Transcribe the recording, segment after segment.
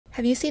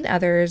Have you seen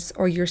others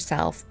or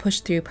yourself push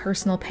through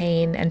personal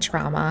pain and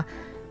trauma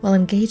while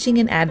engaging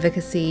in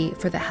advocacy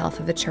for the health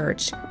of the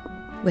church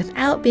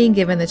without being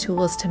given the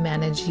tools to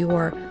manage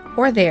your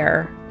or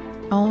their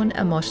own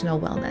emotional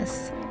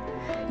wellness?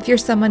 If you're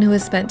someone who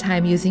has spent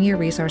time using your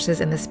resources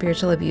in the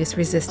spiritual abuse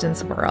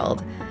resistance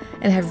world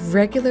and have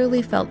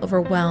regularly felt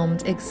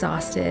overwhelmed,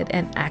 exhausted,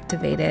 and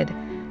activated,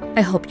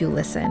 I hope you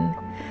listen.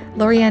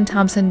 Lori Anne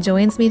Thompson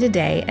joins me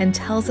today and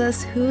tells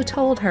us who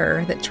told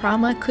her that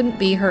trauma couldn't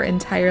be her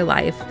entire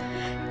life.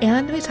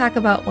 And we talk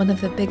about one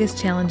of the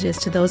biggest challenges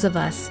to those of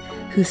us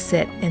who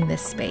sit in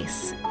this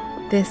space.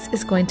 This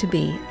is going to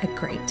be a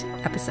great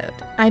episode.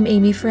 I'm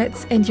Amy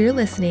Fritz, and you're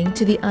listening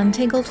to the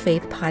Untangled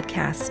Faith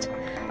podcast,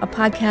 a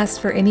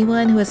podcast for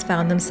anyone who has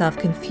found themselves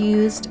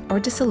confused or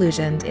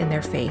disillusioned in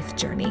their faith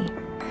journey.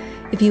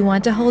 If you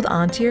want to hold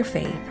on to your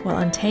faith while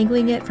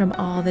untangling it from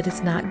all that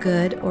is not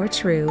good or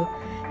true,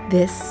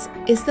 this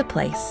is the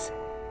place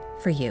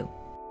for you.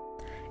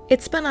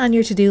 It's been on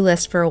your to-do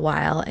list for a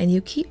while and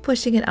you keep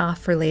pushing it off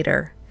for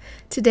later.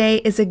 Today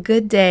is a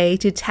good day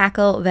to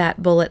tackle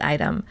that bullet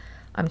item.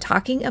 I'm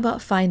talking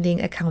about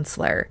finding a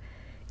counselor.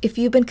 If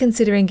you've been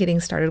considering getting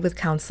started with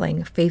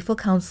counseling, Faithful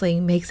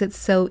Counseling makes it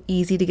so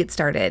easy to get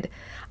started.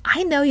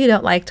 I know you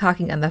don't like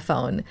talking on the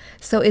phone,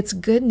 so it's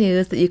good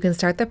news that you can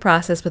start the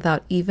process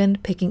without even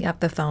picking up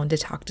the phone to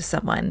talk to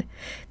someone.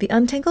 The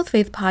Untangled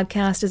Faith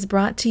podcast is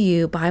brought to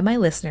you by my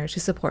listeners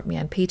who support me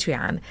on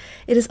Patreon.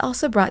 It is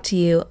also brought to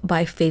you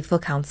by Faithful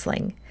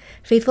Counseling.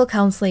 Faithful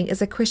Counseling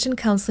is a Christian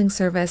counseling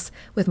service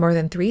with more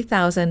than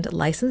 3,000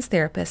 licensed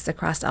therapists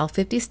across all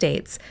 50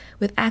 states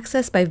with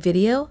access by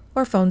video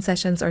or phone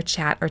sessions or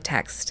chat or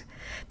text.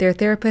 They're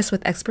therapists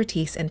with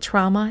expertise in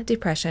trauma,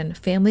 depression,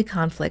 family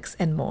conflicts,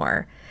 and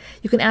more.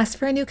 You can ask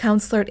for a new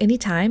counselor at any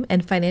time,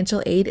 and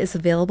financial aid is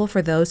available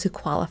for those who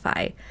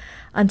qualify.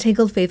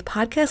 Untangled Faith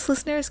podcast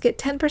listeners get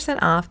 10%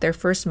 off their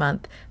first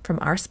month from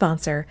our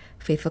sponsor,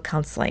 Faithful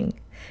Counseling.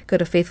 Go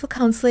to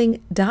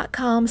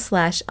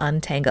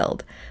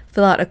faithfulcounseling.com/untangled.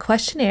 Fill out a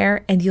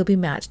questionnaire and you'll be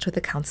matched with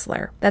a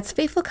counselor. That's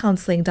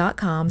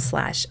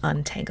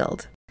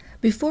faithfulcounseling.com/untangled.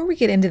 Before we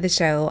get into the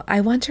show, I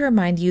want to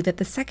remind you that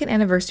the second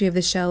anniversary of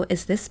the show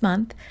is this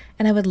month,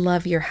 and I would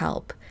love your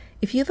help.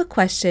 If you have a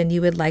question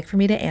you would like for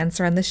me to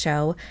answer on the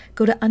show,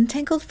 go to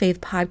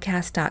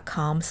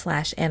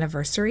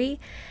untangledfaithpodcast.com/anniversary,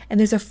 and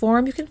there's a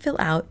form you can fill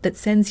out that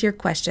sends your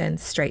question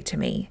straight to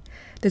me.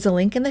 There's a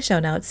link in the show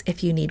notes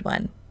if you need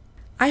one.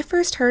 I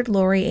first heard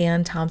Lori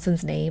Anne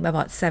Thompson's name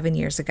about 7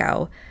 years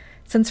ago.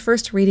 Since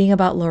first reading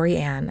about Lori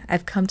Anne,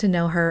 I've come to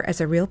know her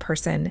as a real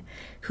person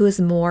who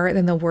is more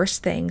than the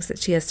worst things that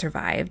she has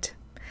survived.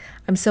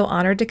 I'm so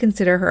honored to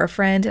consider her a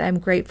friend, and I'm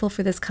grateful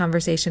for this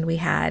conversation we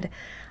had.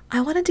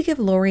 I wanted to give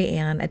Lori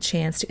Anne a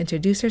chance to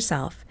introduce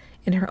herself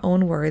in her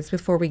own words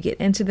before we get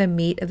into the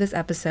meat of this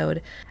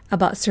episode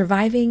about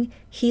surviving,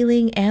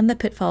 healing, and the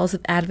pitfalls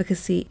of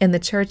advocacy in the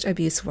church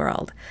abuse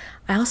world.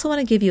 I also want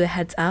to give you a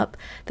heads up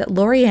that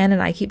Lori Anne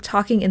and I keep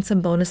talking in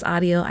some bonus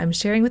audio I'm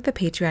sharing with the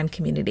Patreon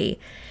community.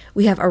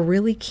 We have a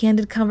really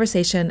candid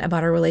conversation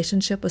about her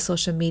relationship with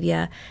social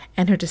media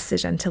and her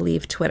decision to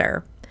leave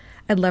Twitter.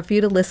 I'd love for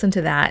you to listen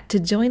to that, to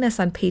join us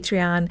on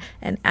Patreon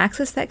and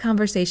access that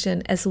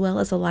conversation as well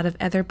as a lot of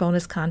other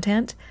bonus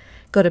content.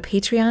 Go to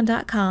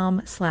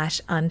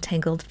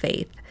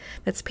patreon.com/untangledfaith.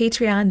 That's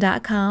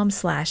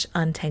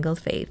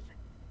patreon.com/untangledfaith.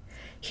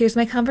 Here's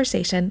my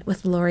conversation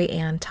with Lori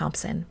Anne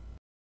Thompson.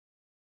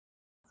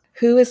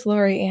 Who is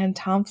Lori Anne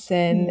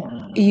Thompson?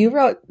 Yeah. You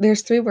wrote,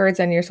 there's 3 words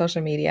on your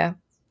social media: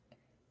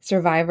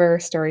 survivor,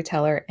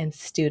 storyteller, and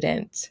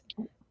student.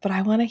 But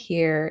I want to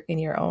hear in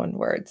your own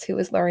words, who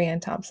is Lori Anne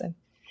Thompson?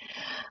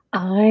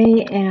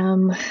 I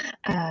am,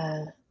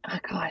 I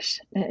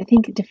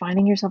think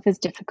defining yourself is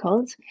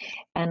difficult,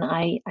 and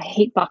I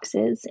hate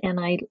boxes, and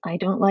I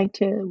don't like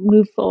to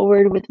move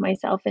forward with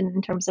myself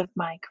in terms of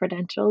my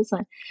credentials.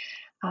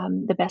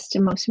 The best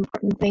and most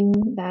important thing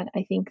that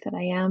I think that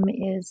I am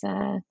is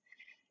a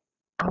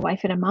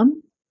wife and a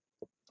mom,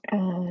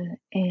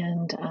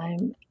 and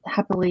I'm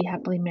happily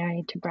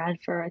married to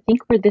Brad for, I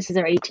think this is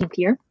our 18th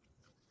year.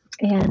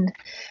 And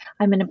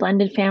I'm in a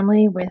blended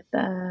family with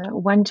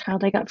 1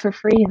 child I got for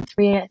free and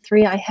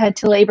three I had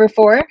to labor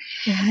for.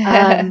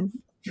 I'm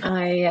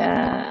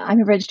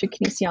a registered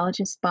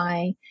kinesiologist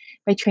by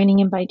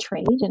training and by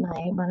trade, and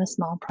I run a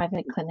small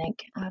private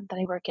clinic that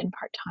I work in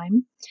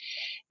part-time.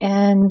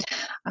 And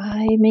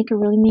I make a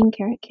really mean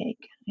carrot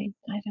cake. I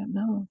don't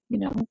know,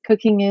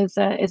 cooking is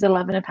a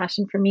love and a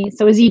passion for me.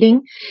 So is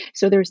eating.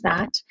 So there's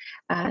that.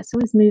 So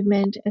is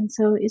movement, and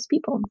so is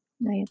people.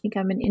 I think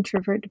I'm an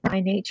introvert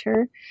by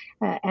nature,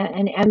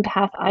 an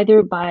empath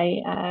either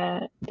by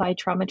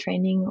trauma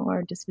training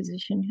or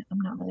disposition. I'm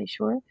not really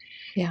sure.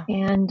 Yeah.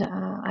 And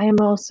I am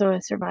also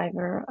a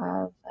survivor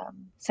of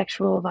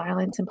sexual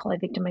violence and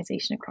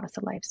polyvictimization across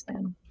the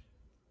lifespan.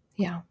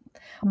 Yeah.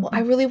 Well,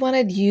 I really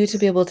wanted you to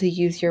be able to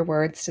use your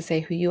words to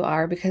say who you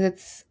are, because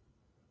it's,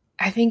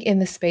 I think, in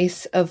the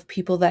space of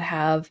people that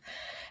have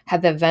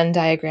had the Venn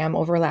diagram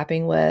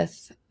overlapping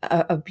with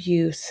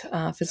abuse,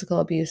 physical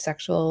abuse,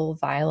 sexual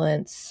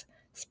violence,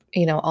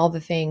 all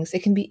the things,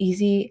 it can be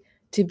easy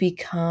to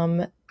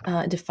become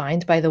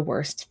defined by the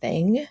worst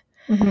thing.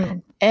 Mm-hmm.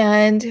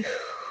 And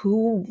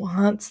who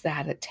wants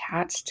that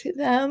attached to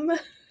them?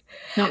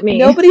 Not me.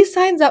 Nobody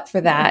signs up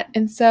for that.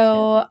 And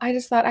so I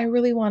just thought I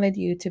really wanted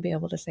you to be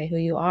able to say who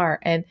you are.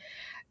 And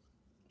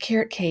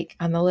carrot cake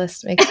on the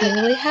list makes me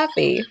really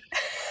happy.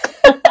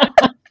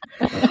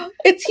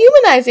 It's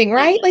humanizing,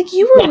 right? Like,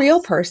 you are a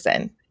real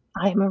person.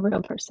 I'm a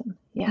real person.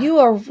 Yeah. You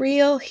are a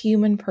real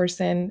human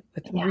person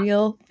with Yeah.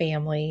 real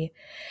family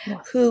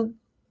who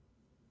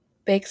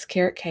bakes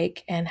carrot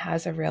cake and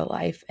has a real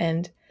life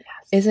and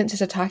isn't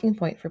just a talking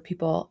point for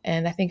people.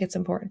 And I think it's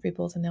important for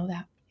people to know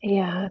that.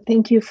 Yeah.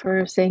 Thank you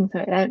for saying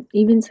that.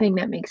 Even saying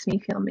that makes me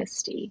feel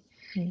misty.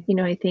 Mm-hmm.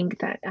 I think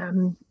that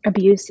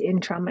abuse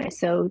and trauma is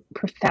so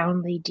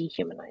profoundly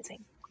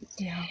dehumanizing.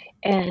 Yeah.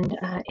 And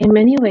in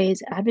many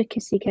ways,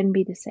 advocacy can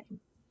be the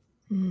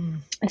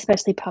same,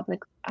 especially public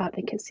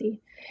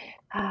advocacy.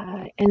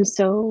 And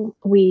so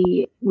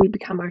we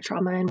become our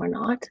trauma and we're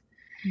not.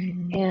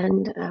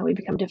 And we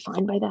become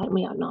defined by that and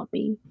we ought not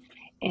be.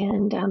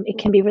 And it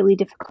can be really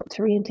difficult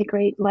to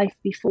reintegrate life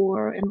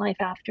before and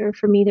life after.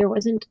 For me, there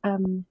was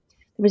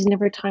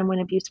never a time when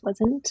abuse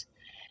wasn't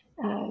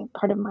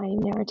part of my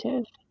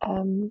narrative.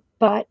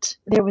 But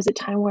there was a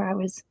time where I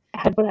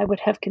had what I would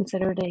have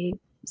considered a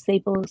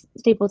stable,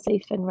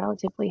 safe, and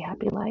relatively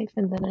happy life,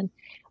 and then I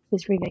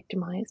was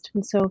re-victimized.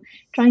 And so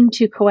trying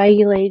to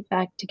coagulate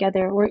back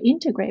together or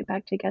integrate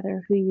back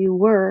together who you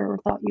were or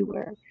thought you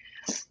were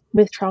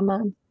with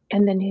trauma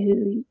and then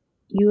who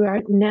you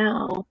are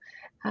now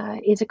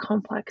is a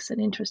complex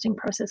and interesting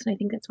process. And I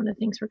think that's one of the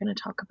things we're going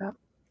to talk about.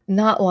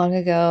 Not long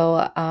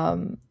ago,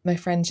 my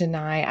friend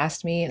Janai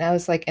asked me, and I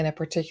was like in a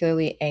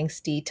particularly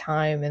angsty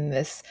time in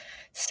this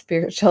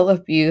spiritual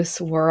abuse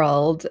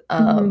world,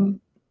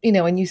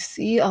 and you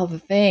see all the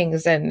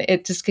things and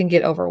it just can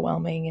get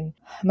overwhelming, and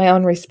my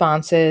own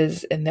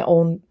responses and the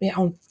own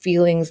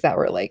feelings that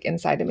were like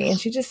inside of me. And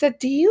she just said,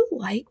 do you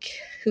like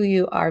who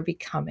you are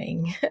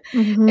becoming?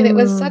 And it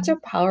was such a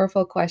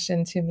powerful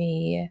question to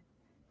me.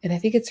 And I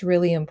think it's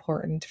really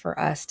important for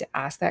us to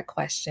ask that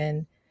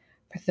question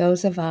for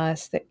those of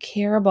us that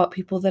care about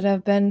people that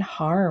have been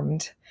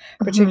harmed,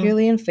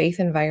 particularly in faith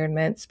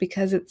environments,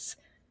 because it's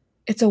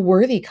a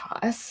worthy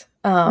cause.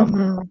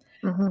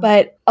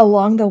 But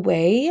along the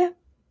way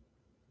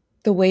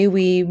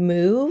we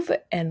move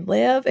and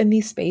live in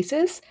these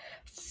spaces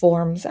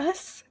forms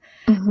us.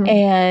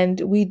 And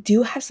we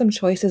do have some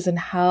choices in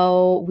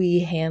how we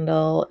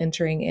handle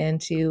entering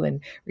into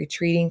and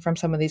retreating from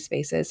some of these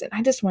spaces. And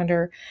I just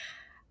wonder,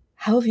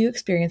 how have you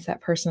experienced that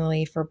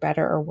personally, for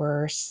better or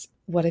worse?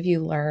 What have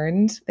you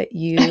learned that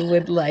you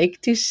would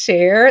like to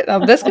share?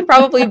 This could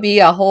probably be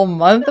a whole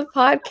month of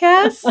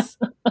podcasts.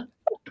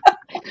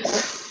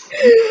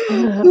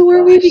 Who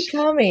are we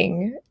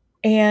becoming?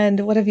 And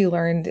what have you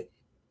learned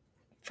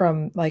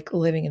from like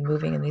living and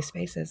moving in these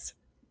spaces?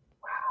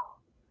 Wow.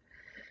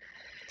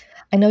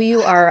 I know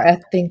you are a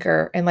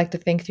thinker and like to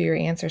think through your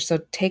answers. So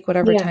take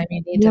whatever time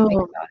you need to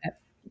think about it.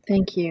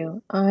 Thank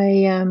you.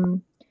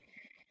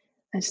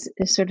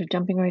 It's sort of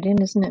jumping right in,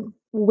 isn't it?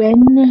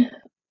 When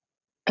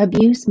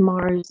abuse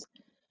mars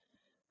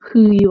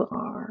who you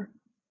are,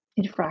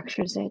 it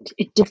fractures it,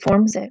 it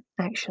deforms it,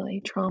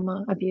 actually.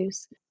 Trauma,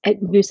 abuse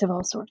of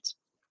all sorts.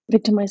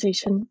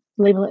 Victimization,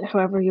 label it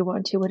however you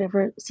want to,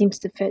 whatever seems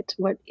to fit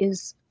what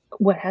has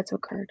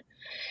occurred.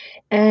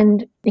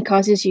 And it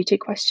causes you to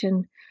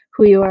question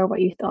who you are,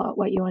 what you thought,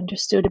 what you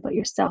understood about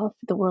yourself,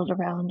 the world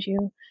around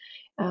you.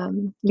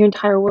 Your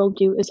entire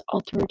worldview is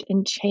altered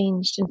and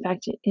changed. In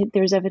fact,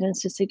 there's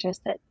evidence to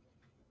suggest that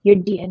your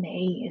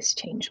DNA is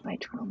changed by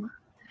trauma.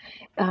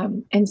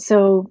 And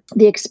so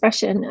the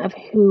expression of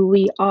who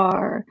we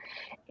are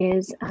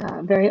is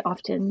very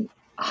often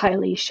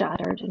highly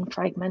shattered and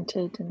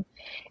fragmented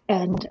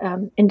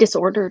and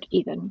disordered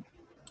even.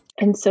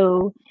 And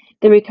so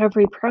the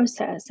recovery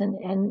process,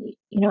 and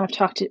I've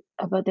talked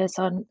about this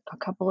on a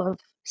couple of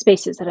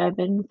spaces that I've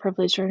been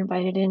privileged or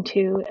invited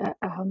into,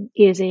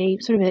 is a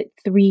sort of a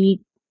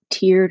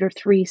three-tiered or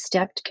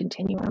three-stepped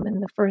continuum.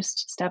 And the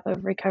first step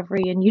of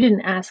recovery, and you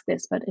didn't ask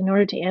this, but in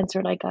order to answer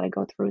it, I got to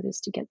go through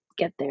this to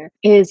get there,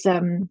 is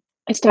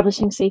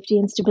establishing safety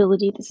and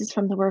stability. This is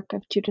from the work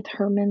of Judith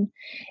Herman,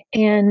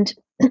 and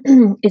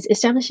is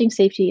establishing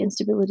safety and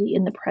stability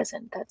in the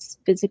present. That's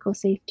physical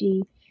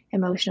safety,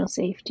 emotional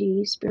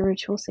safety,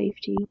 spiritual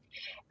safety,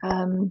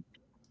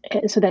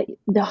 so that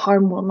the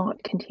harm will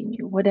not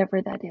continue,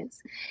 whatever that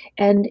is.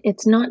 And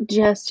it's not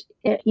just,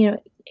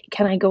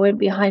 can I go in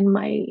behind in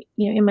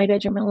my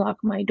bedroom and lock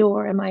my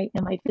door? Am I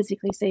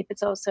physically safe?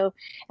 It's also,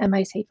 am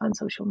I safe on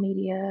social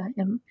media?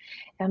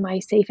 Am I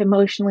safe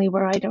emotionally,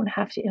 where I don't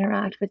have to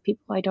interact with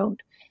people I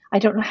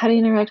don't know how to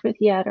interact with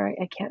yet, or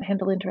I can't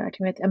handle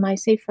interacting with? Am I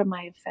safe from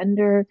my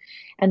offender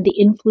and the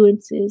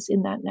influences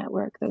in that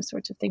network, those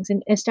sorts of things?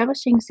 And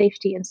establishing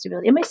safety and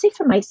stability. Am I safe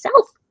for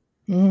myself?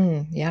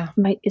 Yeah.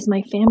 Is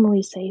my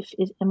family safe?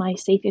 Am I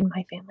safe in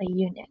my family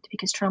unit?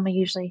 Because trauma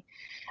usually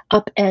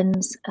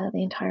upends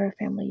the entire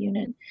family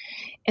unit,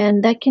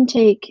 and that can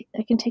take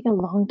a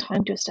long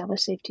time to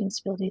establish safety and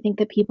stability. I think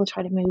that people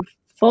try to move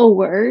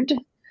forward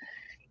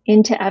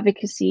into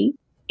advocacy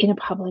in a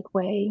public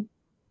way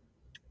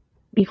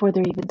before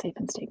they're even safe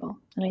and stable,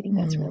 and I think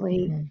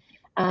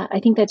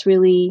that's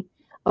really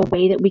a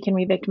way that we can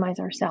re-victimize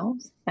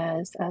ourselves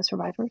as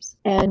survivors,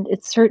 and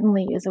it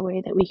certainly is a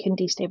way that we can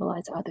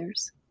destabilize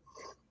others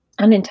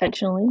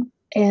unintentionally.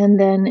 And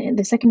then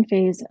the second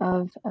phase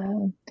of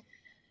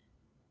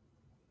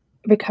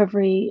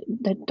recovery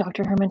that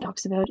Dr. Herman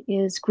talks about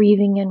is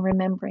grieving and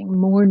remembering,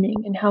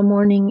 mourning, and how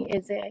mourning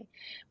is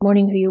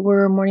mourning who you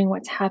were, mourning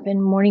what's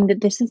happened, mourning that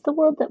this is the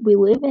world that we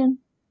live in.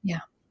 Yeah.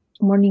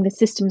 Mourning the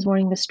systems,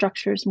 mourning the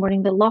structures,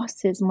 mourning the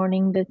losses,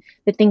 mourning the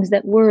things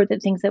that were, the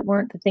things that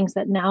weren't, the things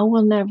that now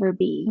will never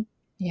be.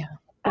 Yeah.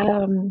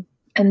 And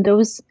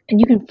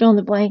you can fill in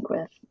the blank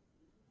with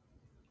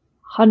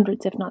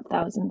hundreds, if not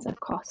thousands, of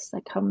costs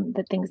that come,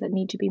 the things that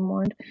need to be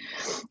mourned.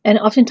 And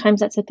oftentimes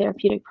that's a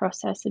therapeutic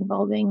process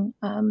involving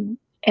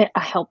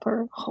a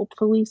helper,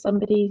 hopefully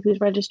somebody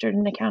who's registered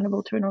and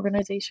accountable to an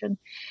organization.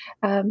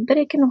 But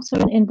it can also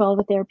involve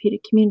a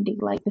therapeutic community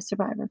like the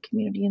survivor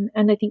community.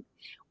 And I think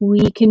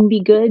we can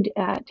be good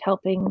at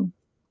helping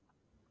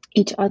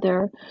each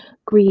other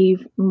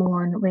grieve,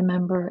 mourn,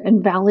 remember,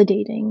 and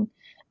validating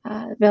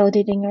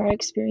our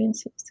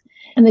experiences.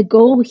 And the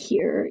goal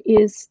here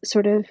is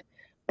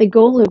the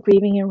goal of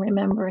grieving and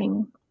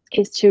remembering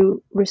is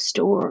to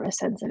restore a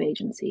sense of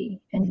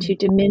agency and to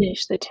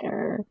diminish the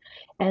terror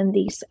and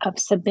of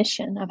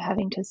submission, of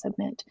having to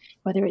submit,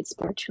 whether it's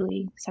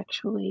spiritually,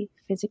 sexually,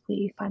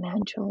 physically,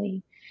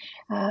 financially,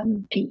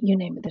 you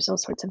name it. There's all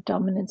sorts of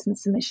dominance and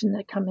submission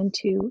that come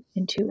into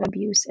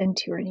abuse and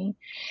tyranny.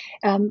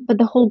 But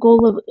the whole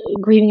goal of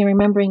grieving and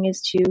remembering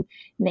is to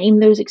name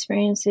those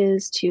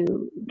experiences,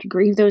 to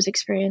grieve those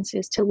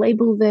experiences, to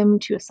label them,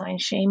 to assign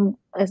shame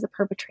as the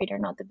perpetrator,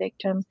 not the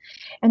victim.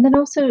 And then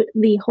also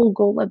the whole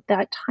goal of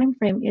that time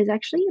frame is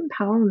actually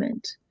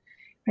empowerment,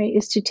 right?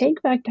 Is to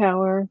take back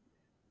power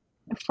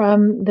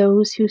from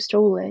those who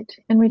stole it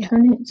and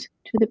return it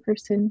to the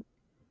person,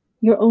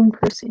 your own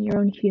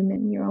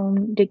human, your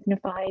own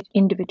dignified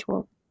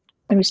individual,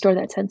 and restore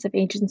that sense of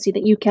agency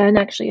that you can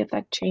actually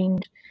affect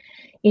change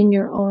in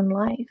your own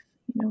life.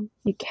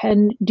 You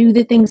can do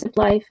the things of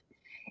life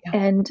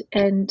and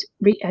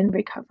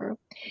recover.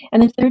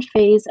 And the third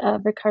phase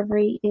of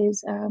recovery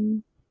is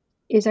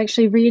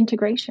actually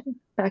reintegration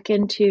back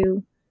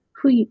into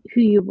who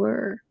you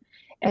were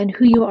and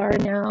who you are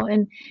now.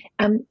 And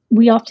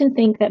we often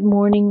think that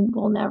mourning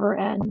will never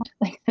end.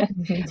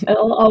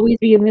 It'll always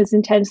be in this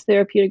intense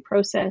therapeutic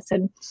process.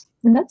 And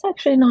that's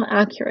actually not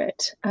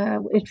accurate.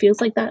 It feels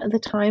like that at the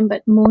time,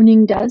 but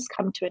mourning does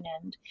come to an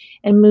end,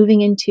 and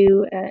moving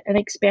into an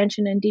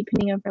expansion and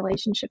deepening of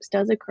relationships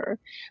does occur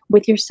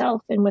with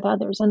yourself and with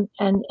others. And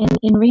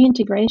in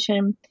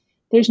reintegration,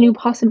 there's new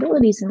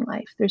possibilities in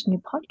life. There's new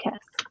podcasts.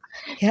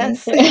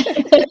 Yes.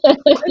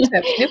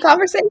 New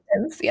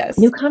conversations. Yes.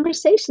 New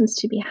conversations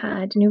to be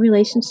had, new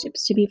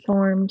relationships to be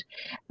formed,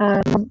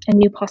 and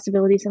new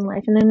possibilities in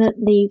life. And then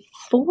the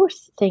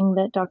fourth thing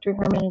that Dr.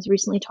 Herman has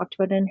recently talked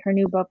about in her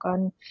new book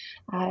on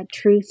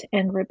truth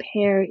and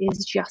repair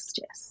is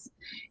justice.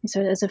 And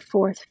so as a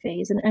fourth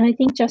phase. And I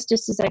think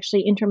justice is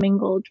actually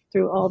intermingled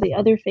through all the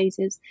other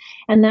phases.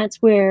 And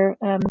that's where,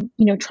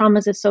 trauma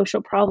is a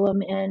social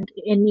problem and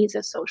it needs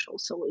a social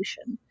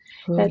solution.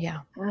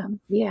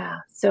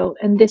 So,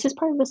 and this is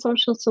part of the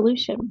social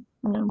solution.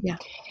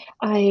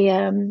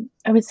 I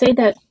would say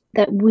that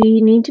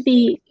we need to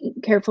be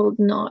careful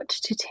not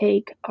to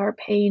take our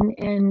pain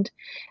and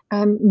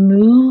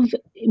move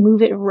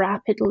it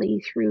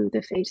rapidly through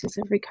the phases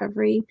of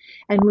recovery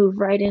and move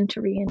right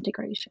into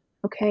reintegration.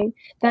 Okay,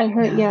 that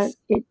hurt. Yes.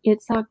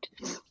 It sucked.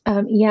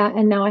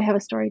 And now I have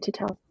a story to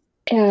tell.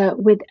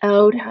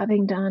 Without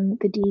having done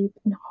the deep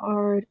and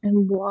hard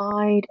and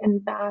wide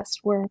and vast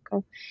work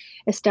of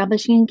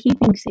establishing and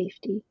keeping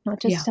safety,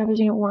 not just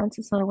establishing it once,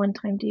 it's not a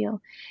one-time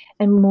deal,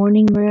 and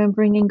mourning,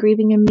 remembering, and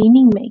grieving and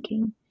meaning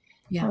making,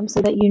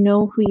 so that you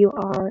know who you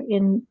are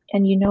and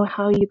you know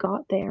how you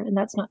got there. And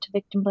that's not to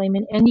victim blame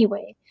in any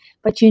way,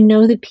 but you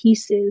know the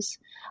pieces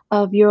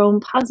of your own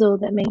puzzle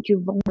that make you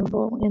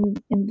vulnerable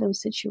in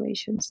those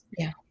situations.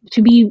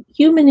 To be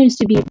human is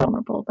to be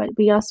vulnerable, but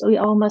we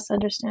all must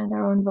understand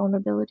our own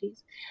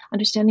vulnerabilities,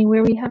 understanding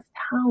where we have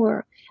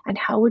power and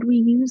how would we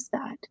use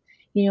that.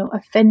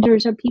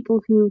 Offenders are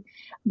people who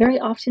very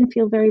often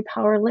feel very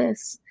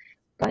powerless,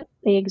 but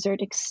they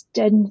exert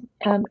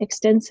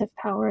extensive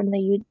power, and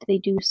they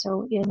do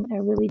so in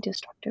a really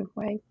destructive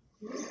way.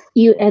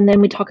 And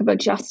then we talk about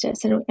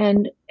justice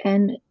and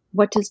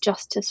what does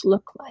justice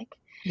look like?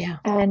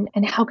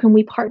 And how can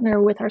we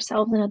partner with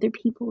ourselves and other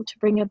people to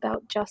bring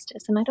about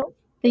justice? And I don't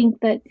think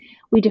that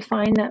we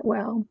define that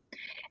well.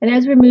 And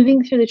as we're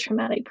moving through the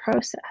traumatic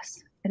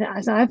process, And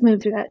as I've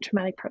moved through that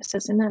traumatic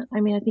process, and that,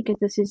 I mean, I think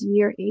this is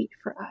year 8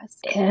 for us,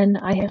 and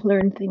I have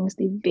learned things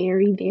the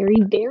very,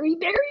 very, very,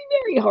 very,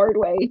 very hard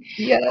way.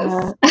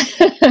 Yes.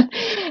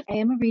 I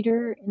am a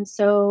reader, and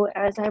so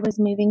as I was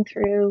moving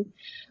through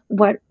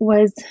what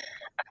was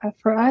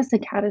for us a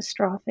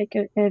catastrophic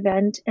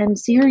event and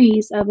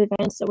series of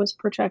events that was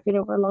protracted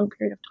over a long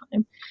period of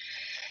time,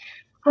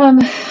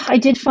 I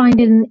did find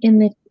in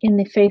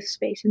the faith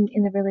space,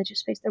 in the religious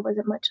space, there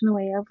wasn't much in the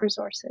way of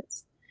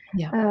resources.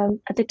 Yeah.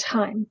 At the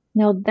time.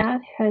 Now that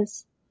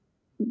has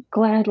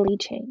gladly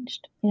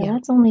changed. Yeah.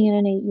 That's only in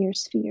an 8-year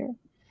sphere.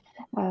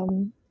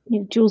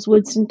 Jules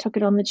Woodson took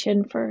it on the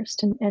chin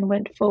first and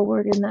went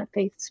forward in that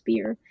faith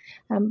sphere.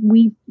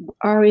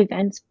 Our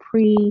events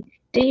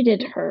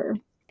predated her.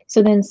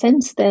 So then,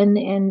 since then,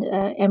 and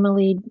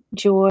Emily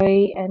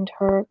Joy and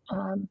her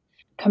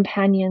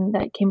companion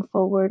that came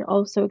forward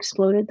also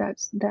exploded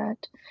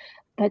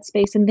that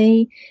space, and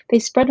they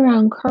spread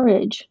around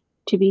courage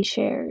to be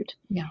shared.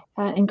 Yeah.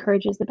 And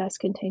courage is the best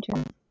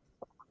contagion.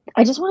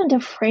 I just wanted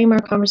to frame our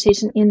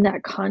conversation in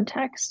that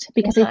context,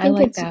 because Yeah, I think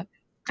like that.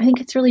 I think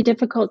it's really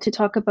difficult to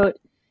talk about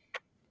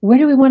where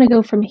do we want to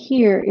go from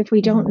here if we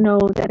don't know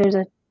that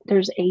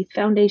there's a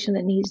foundation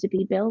that needs to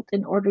be built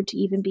in order to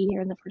even be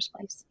here in the first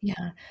place.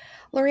 Yeah.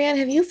 Lori Anne,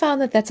 have you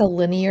found that that's a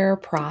linear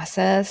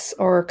process,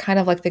 or kind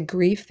of like the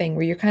grief thing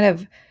where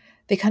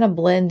they kind of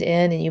blend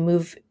in and you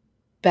move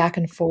back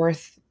and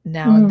forth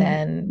now and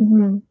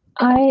then?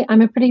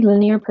 I'm a pretty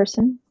linear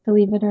person,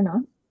 believe it or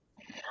not.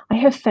 I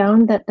have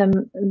found that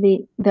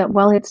that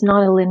while it's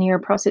not a linear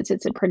process,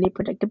 it's a pretty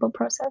predictable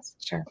process.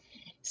 Sure.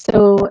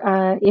 So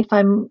if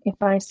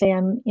I say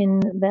I'm in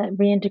the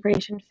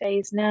reintegration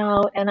phase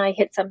now and I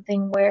hit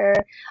something where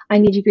I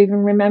need to grieve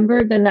and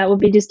remember, then that will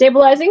be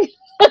destabilizing.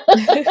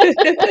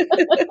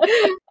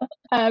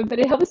 But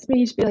it helps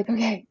me to be like,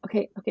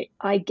 okay,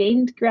 I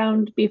gained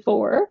ground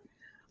before.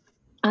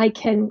 I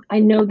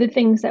know the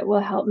things that will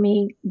help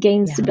me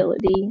gain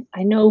stability.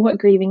 I know what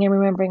grieving and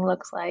remembering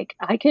looks like.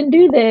 I can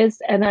do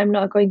this, and I'm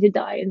not going to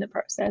die in the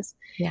process.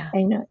 Yeah.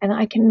 And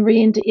I can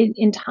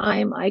in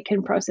time, I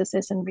can process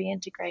this and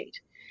reintegrate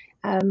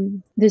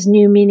this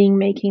new meaning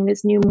making,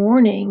 this new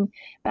morning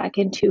back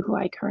into who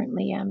I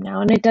currently am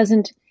now. And it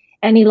doesn't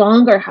any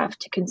longer have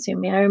to consume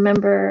me. I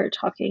remember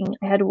I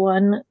had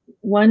one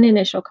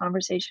initial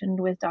conversation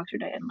with Dr.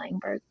 Diane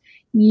Langberg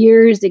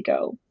years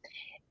ago.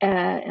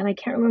 And I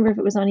can't remember if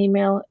it was on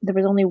email. There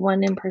was only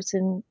one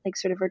in-person, like,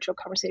 sort of virtual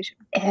conversation.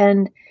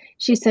 And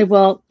she said,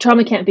 well,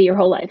 trauma can't be your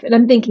whole life. And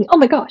I'm thinking, oh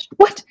my gosh,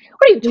 what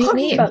are you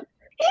talking about?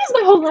 It is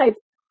my whole life.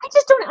 I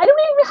don't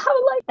even have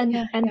a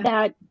life. And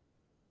that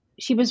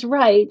she was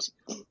right,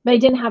 but I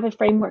didn't have a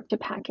framework to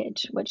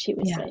package what she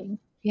was saying.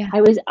 Yeah.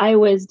 I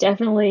was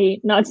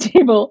definitely not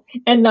stable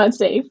and not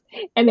safe.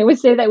 And it would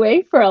stay that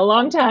way for a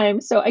long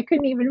time. So I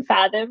couldn't even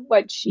fathom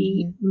what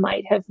she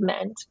might have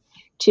meant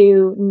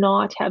to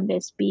not have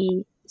this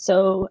be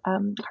so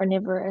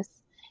carnivorous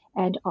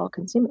and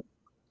all-consuming.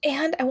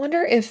 And I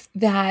wonder if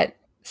that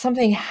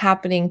something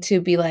happening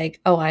to be like,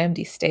 oh, I am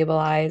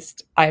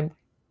destabilized, I'm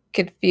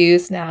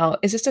confused now,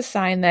 is just a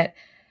sign that,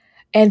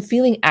 and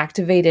feeling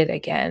activated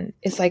again,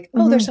 it's like,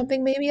 oh, there's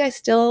something, maybe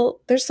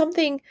there's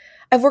something,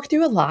 I've worked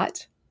through a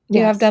lot.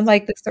 You know, I've done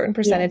like this certain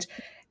percentage,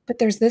 but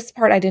there's this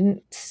part I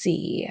didn't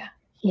see.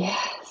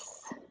 Yes.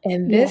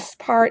 And this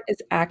part is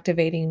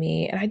activating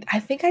me. And I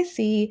think I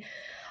see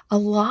a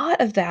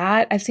lot of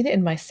that. I've seen it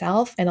in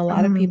myself and a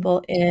lot of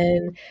people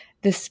in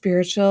the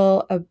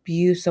spiritual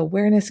abuse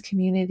awareness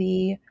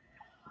community,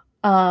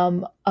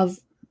 of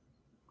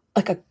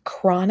like a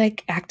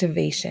chronic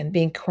activation,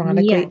 being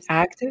chronically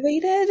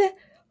activated.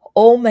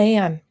 Oh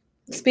man,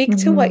 speak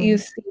to what you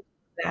see in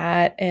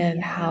that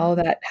and how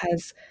that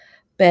has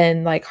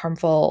been like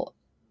harmful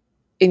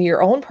in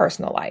your own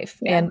personal life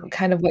and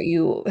kind of what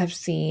you have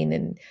seen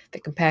and the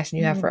compassion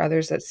you have for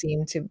others that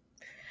seem to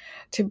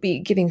be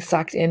getting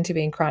sucked into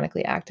being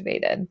chronically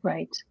activated.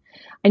 Right.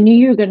 I knew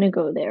you were going to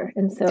go there.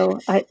 And so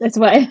that's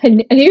why I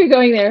knew you were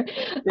going there,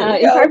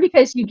 in part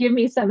because you give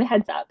me some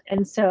heads up.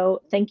 And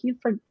so thank you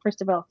for,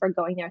 first of all, for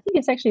going there. I think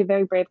it's actually a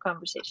very brave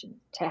conversation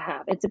to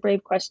have. It's a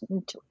brave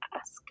question to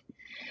ask.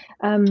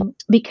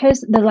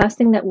 Because the last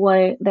thing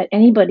that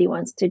anybody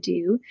wants to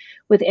do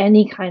with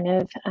any kind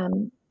of,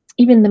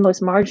 even the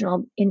most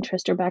marginal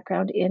interest or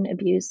background in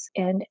abuse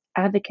and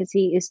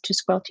advocacy, is to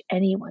squelch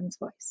anyone's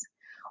voice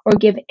or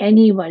give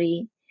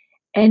anybody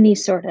any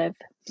sort of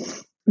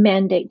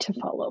mandate to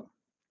follow.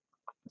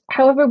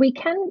 However, we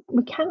can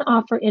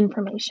offer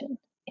information,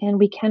 and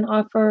we can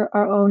offer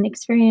our own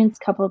experience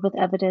coupled with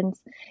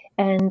evidence,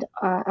 and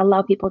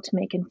allow people to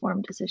make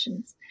informed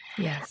decisions.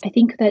 Yes. I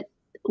think that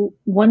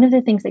one of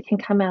the things that can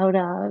come out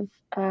of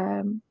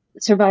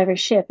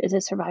survivorship is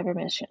a survivor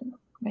mission,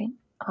 right?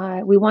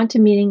 We want to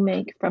meaning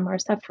make from our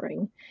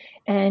suffering,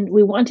 and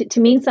we want it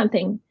to mean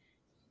something.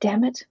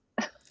 Damn it.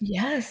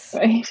 Yes.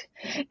 Right.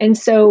 And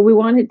so we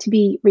want it to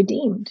be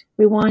redeemed.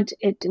 We want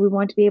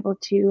to be able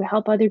to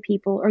help other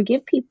people or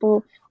give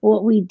people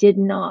what we did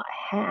not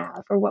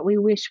have or what we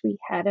wish we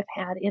had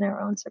in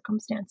our own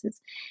circumstances.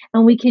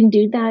 And we can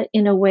do that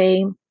in a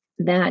way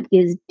that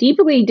is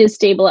deeply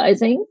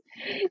destabilizing,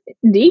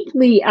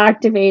 deeply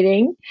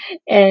activating,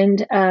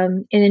 and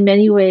in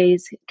many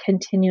ways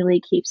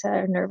continually keeps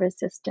our nervous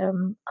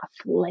system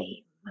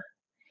aflame.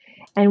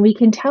 And we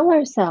can tell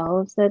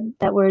ourselves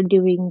that we're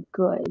doing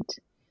good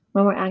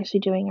when we're actually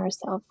doing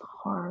ourselves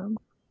harm.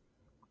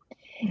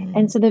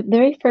 And so the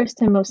very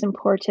first and most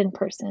important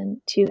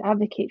person to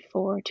advocate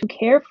for, to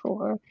care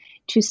for,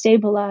 to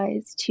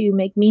stabilize, to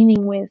make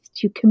meaning with,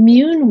 to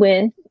commune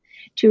with,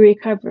 to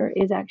recover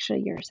is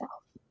actually yourself.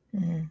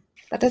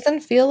 That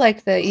doesn't feel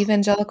like the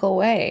evangelical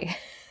way.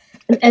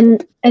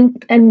 And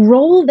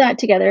roll that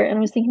together. And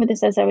I was thinking about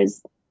this as I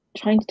was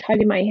trying to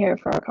tidy my hair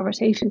for our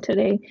conversation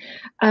today.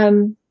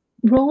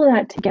 Roll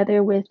that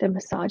together with the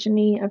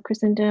misogyny of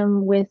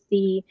Christendom, with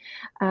the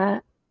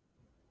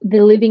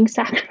living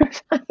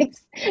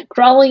sacrifice,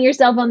 crawling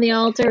yourself on the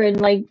altar and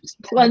like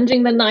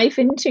plunging the knife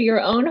into your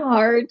own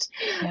heart,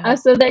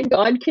 so that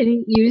God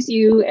can use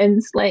you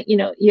and slay,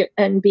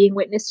 and being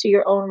witness to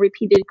your own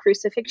repeated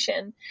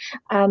crucifixion.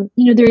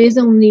 There is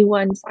only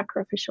one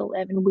sacrificial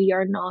lamb, and we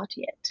are not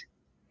it,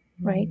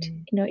 right?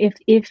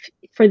 If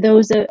for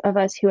those of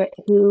us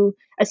who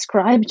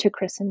ascribe to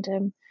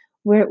Christendom,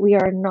 we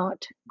are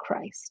not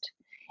Christ.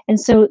 And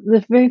so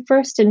the very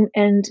first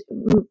and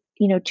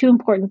two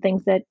important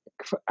things that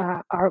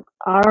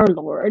our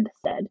Lord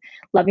said: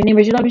 love your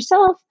neighbor as you love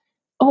yourself.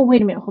 Oh,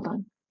 wait a minute, hold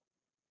on.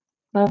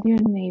 Love your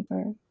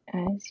neighbor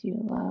as you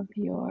love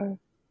yourself.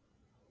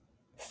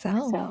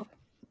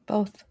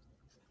 Both.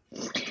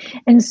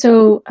 And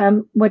so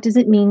what does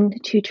it mean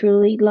to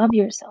truly love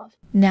yourself?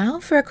 Now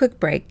for a quick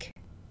break.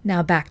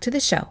 Now back to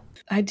the show.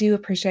 I do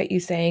appreciate you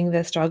sharing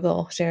the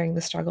struggle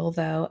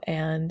though,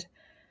 and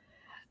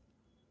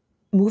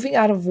moving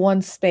out of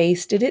one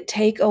space. Did it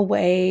take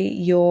away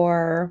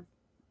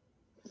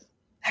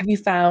have you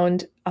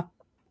found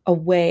a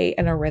way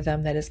and a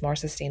rhythm that is more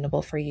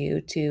sustainable for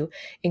you to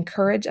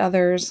encourage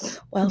others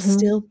while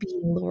still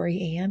being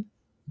Lori Anne?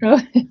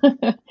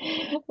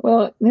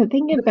 Well, the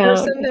thing the about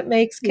person that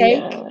makes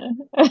cake,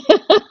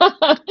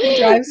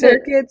 drives her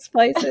kids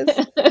places.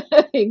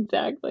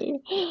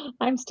 Exactly.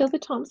 I'm still the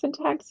Thompson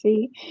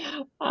taxi.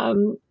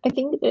 I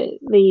think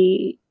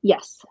that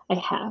yes, I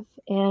have.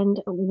 And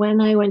when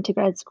I went to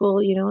grad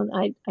school,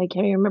 I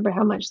can't remember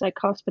how much that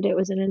cost, but it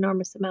was an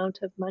enormous amount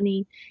of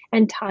money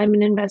and time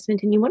and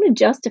investment. And you want to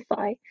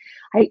justify,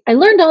 I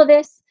learned all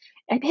this,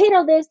 I paid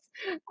all this,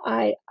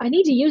 I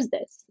need to use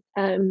this.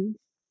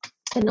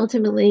 And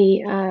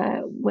ultimately,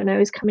 when I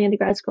was coming into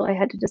grad school, I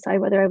had to decide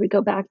whether I would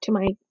go back to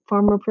my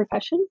former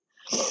profession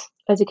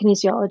as a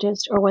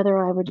kinesiologist or whether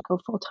I would go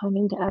full-time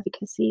into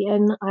advocacy.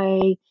 And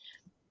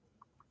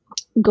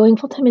going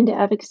full-time into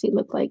advocacy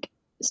looked like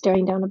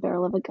staring down a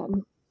barrel of a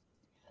gun.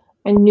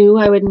 I knew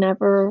I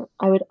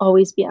would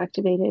always be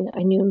activated.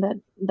 I knew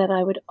that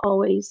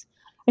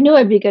I knew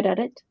I'd be good at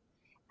it,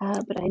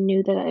 but I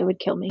knew that it would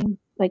kill me,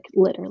 like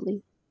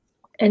literally.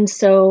 And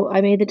so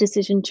I made the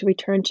decision to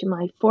return to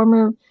my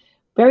former,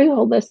 very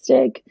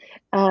holistic,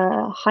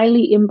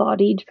 highly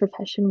embodied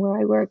profession where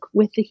I work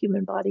with the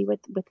human body, with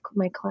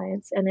my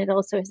clients, and it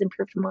also has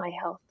improved my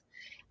health.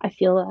 I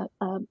feel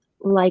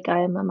like I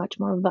am a much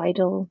more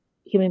vital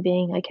human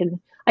being.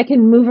 I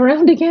can move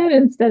around again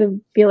instead of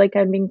feel like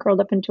I'm being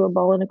curled up into a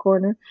ball in a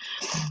corner.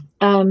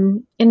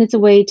 And it's a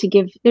way to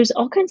give. There's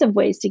all kinds of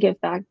ways to give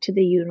back to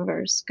the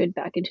universe, good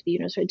back into the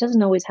universe. It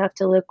doesn't always have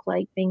to look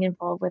like being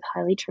involved with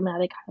highly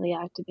traumatic, highly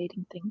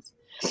activating things.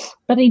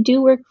 But I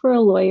do work for a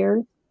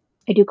lawyer.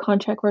 I do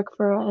contract work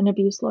for an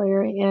abuse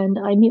lawyer, and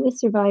I meet with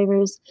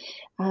survivors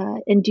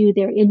and do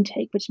their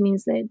intake, which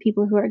means that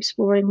people who are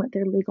exploring what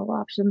their legal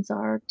options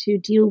are to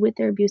deal with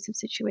their abusive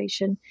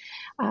situation.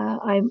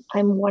 I'm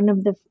one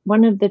of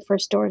the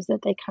first doors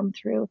that they come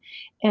through,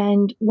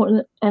 and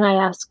I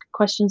ask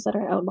questions that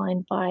are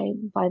outlined by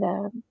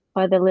the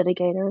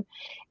litigator,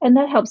 and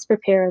that helps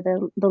prepare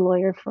the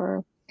lawyer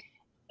for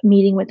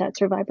meeting with that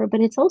survivor.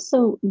 But it's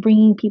also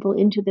bringing people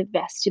into the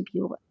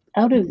vestibule,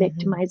 out of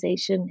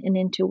victimization and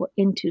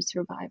into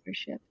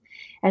survivorship.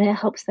 And it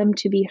helps them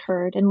to be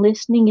heard. And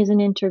listening is an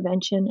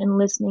intervention. And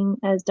listening,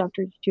 as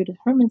Dr. Judith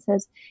Herman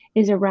says,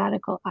 is a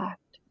radical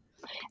act.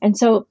 And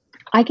so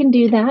I can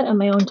do that on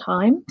my own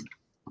time.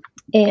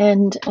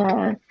 And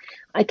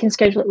I can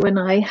schedule it when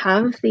I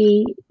have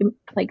the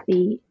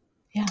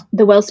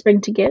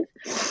wellspring to give.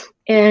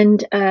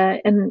 And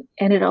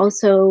it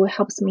also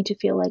helps me to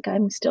feel like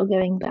I'm still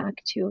giving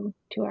back to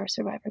our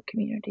survivor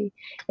community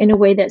in a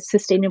way that's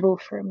sustainable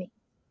for me.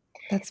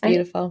 That's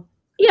beautiful.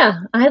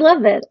 I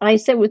love it. I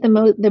sit with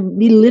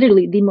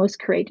literally the most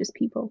courageous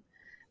people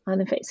on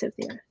the face of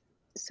the earth.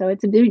 So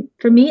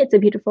for me, it's a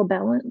beautiful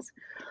balance.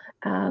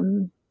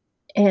 And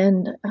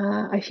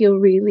I feel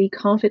really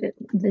confident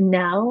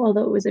now,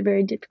 although it was a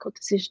very difficult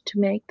decision to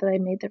make, that I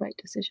made the right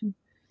decision.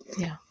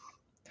 Yeah.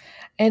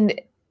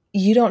 And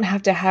you don't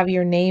have to have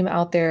your name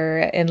out there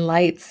in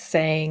lights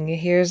saying,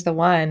 here's the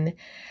one.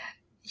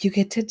 You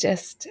get to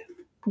just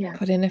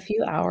put in a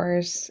few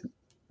hours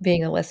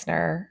being a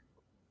listener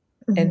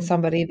and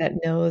somebody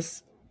that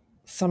knows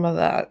some of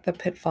the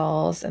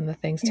pitfalls and the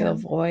things to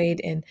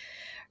avoid, and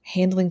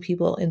handling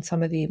people in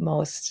some of the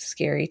most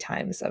scary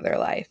times of their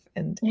life.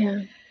 And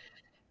Yeah.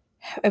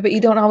 but you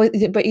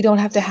don't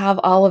have to have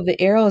all of the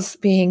arrows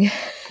being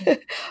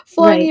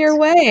flung Right. your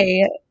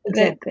way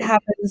that Exactly.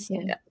 happens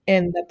Yeah.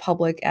 in the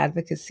public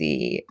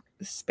advocacy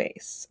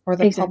space, or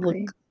the public,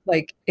 Exactly.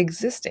 like,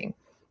 existing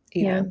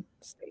Yeah. even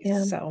space.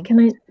 Yeah. So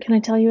Can I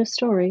tell you a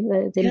story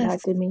that has yes,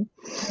 impacted me?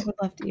 I would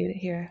love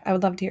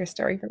to hear a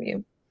story from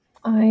you.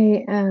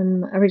 I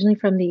am originally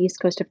from the east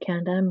coast of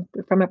Canada. I'm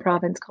from a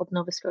province called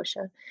Nova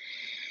Scotia.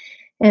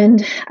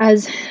 And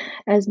as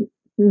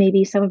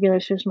maybe some of your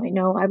listeners might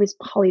know, I was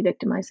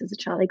poly-victimized as a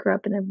child. I grew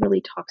up in a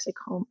really toxic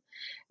home.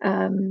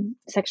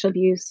 Sexual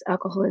abuse,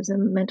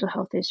 alcoholism, mental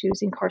health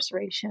issues,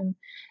 incarceration,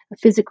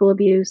 physical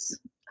abuse,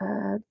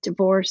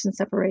 divorce and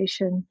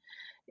separation.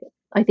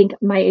 I think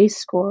my ACE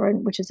score,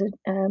 which is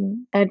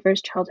an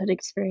adverse childhood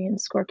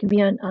experience score, can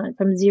be on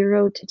from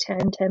 0 to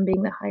 10, 10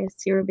 being the highest,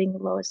 0 being the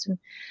lowest.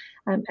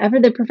 And ever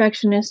the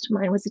perfectionist,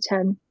 mine was a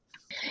 10.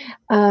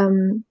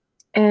 Um,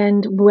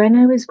 and when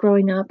I was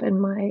growing up,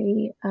 and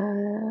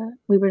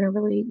we were in a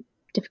really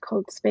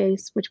difficult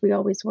space, which we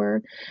always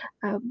were.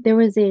 There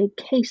was a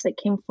case that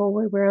came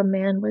forward where a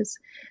man was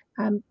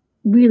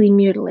really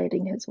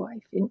mutilating his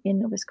wife in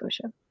Nova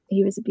Scotia.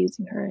 He was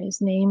abusing her.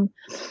 His name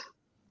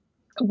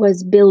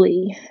was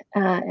Billy,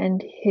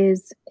 and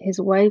his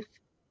wife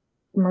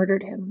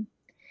murdered him.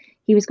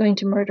 He was going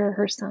to murder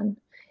her son,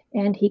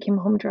 and he came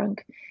home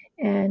drunk,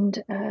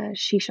 and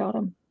she shot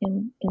him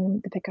in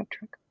the pickup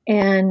truck.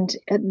 And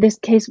this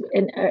case,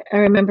 and I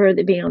remember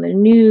it being on the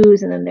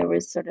news, and then there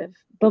was sort of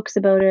books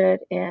about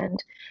it,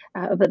 and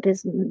about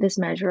this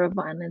measure of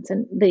violence.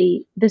 And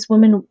this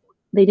woman,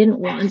 they didn't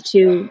want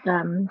to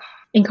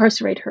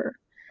incarcerate her.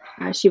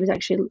 She was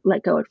actually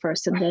let go at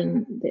first, and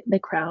then the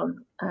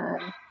Crown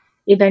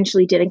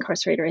eventually did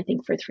incarcerate her, I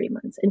think, for 3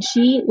 months. And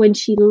when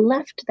she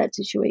left that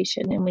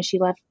situation, and when she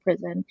left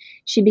prison,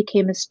 she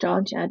became a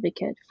staunch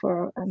advocate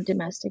for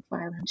domestic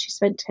violence. She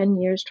spent 10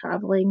 years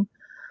traveling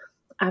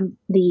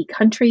the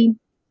country,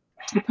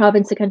 the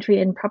province, the country,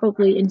 and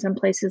probably in some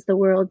places the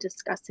world,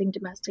 discussing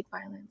domestic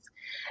violence.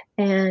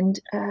 And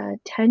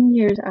 10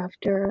 years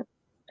after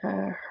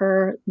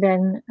her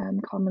then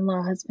common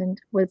law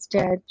husband was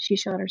dead, she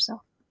shot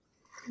herself.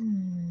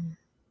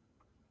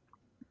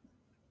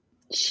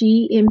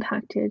 She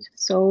impacted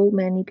so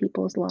many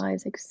people's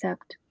lives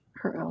except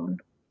her own.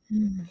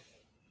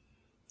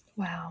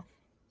 Wow.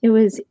 It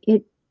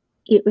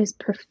was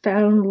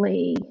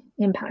profoundly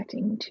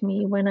impacting to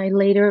me when I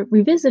later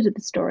revisited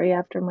the story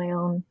after my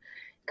own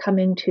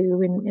coming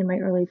to in my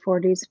early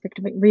 40s,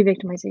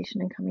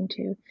 re-victimization and coming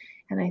to.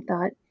 And I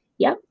thought,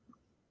 yep,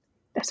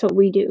 that's what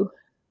we do.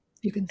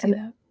 You can see And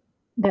that.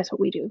 that's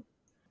what we do.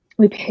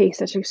 We pay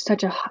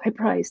such a high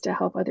price to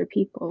help other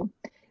people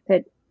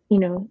that,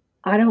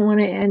 I don't want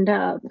to end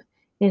up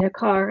in a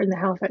car in the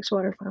Halifax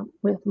waterfront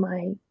with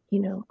my,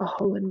 a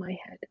hole in my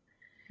head.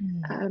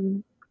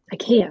 I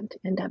can't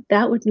end up.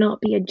 That would not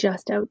be a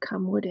just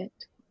outcome, would it?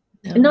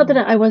 No. And not that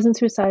I wasn't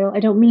suicidal.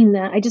 I don't mean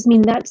that. I just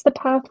mean that's the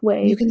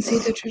pathway. You can see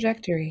the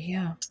trajectory.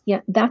 Yeah.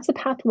 Yeah, that's a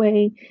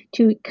pathway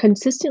to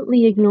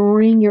consistently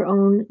ignoring your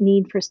own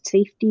need for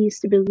safety,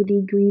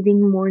 stability,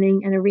 grieving,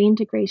 mourning, and a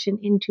reintegration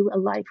into a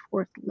life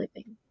worth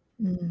living.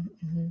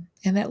 Mm-hmm.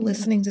 And that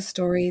listening to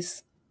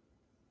stories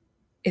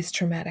is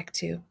traumatic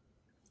too.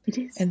 It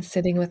is. And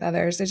sitting with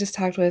others. I just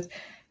talked with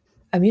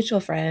a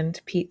mutual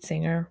friend, Pete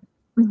Singer.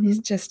 He's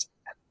just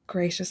a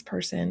gracious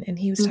person. And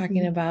he was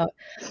talking about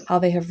how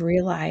they have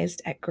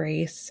realized at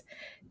Grace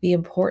the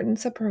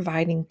importance of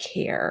providing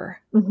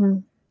care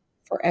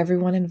for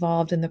everyone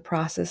involved in the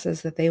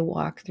processes that they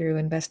walk through,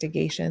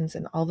 investigations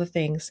and all the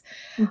things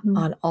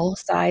on all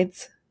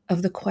sides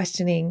of the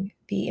questioning,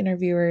 the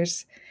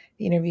interviewers,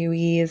 the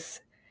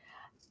interviewees,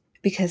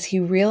 because he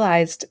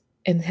realized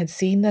and had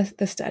seen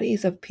the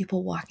studies of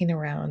people walking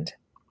around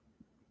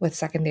with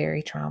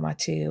secondary trauma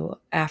too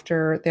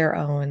after their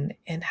own,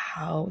 and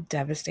how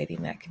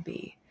devastating that can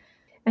be.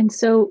 And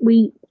so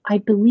I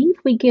believe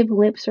we give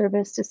lip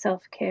service to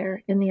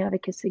self-care in the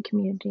advocacy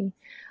community.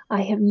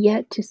 I have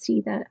yet to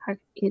see that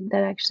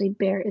actually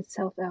bear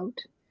itself out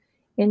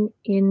in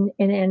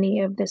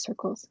any of the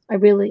circles. I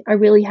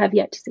really have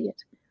yet to see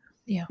it.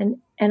 Yeah.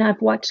 And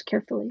I've watched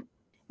carefully.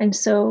 And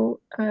so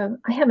I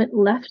haven't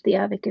left the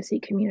advocacy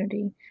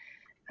community.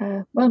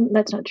 Well,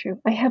 that's not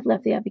true. I have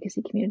left the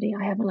advocacy community.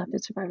 I haven't left the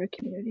survivor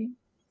community.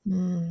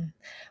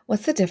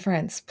 What's the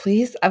difference,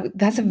 please?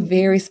 That's a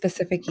very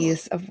specific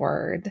use of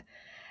word,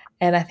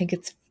 and I think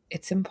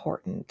it's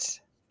important.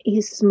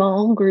 A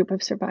small group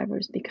of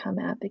survivors become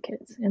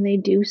advocates, and they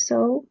do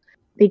so.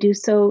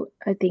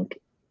 I think,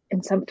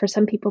 and for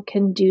some people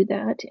can do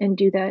that and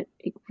do that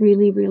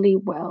really, really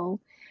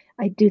well.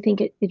 I do think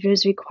it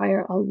does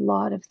require a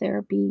lot of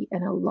therapy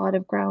and a lot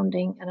of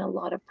grounding and a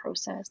lot of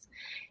process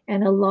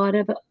and a lot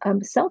of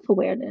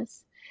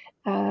self-awareness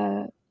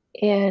and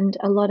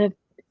a lot of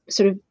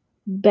sort of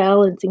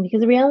balancing, because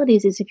the reality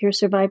is if you're a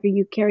survivor,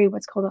 you carry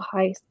what's called a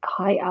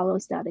high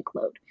allostatic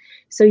load.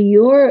 So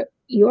your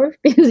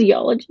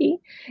physiology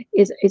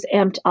is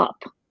amped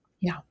up.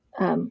 Yeah.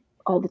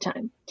 all the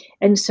time.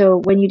 And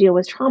so when you deal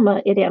with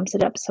trauma, it amps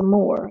it up some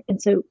more.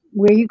 And so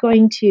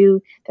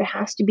there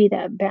has to be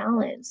that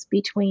balance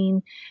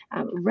between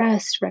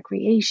rest,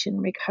 recreation,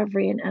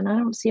 recovery. And I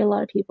don't see a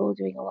lot of people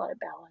doing a lot of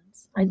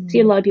balance. I see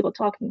a lot of people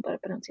talking about it,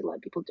 but I don't see a lot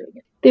of people doing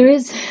it. There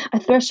is a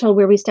threshold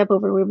where we step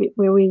over,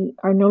 where we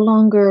are no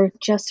longer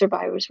just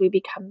survivors. We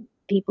become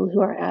people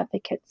who are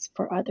advocates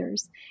for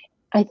others.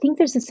 I think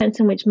there's a sense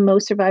in which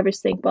most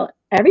survivors think, well,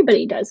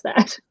 everybody does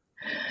that.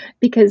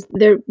 Because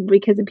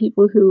the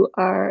people who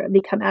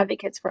become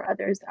advocates for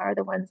others are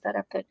the ones that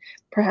have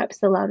perhaps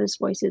the loudest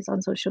voices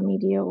on social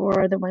media, or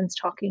are the ones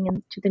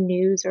talking to the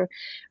news, or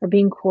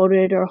being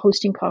quoted, or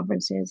hosting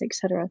conferences,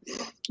 etc.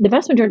 The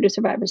vast majority of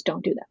survivors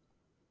don't do that.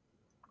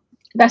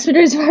 The vast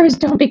majority of survivors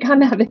don't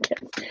become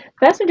advocates. The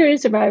vast majority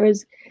of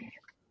survivors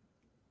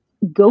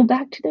go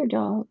back to their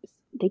jobs.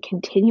 They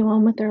continue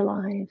on with their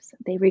lives.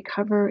 They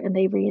recover and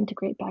they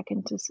reintegrate back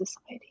into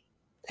society.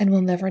 And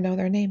we'll never know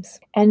their names.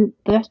 And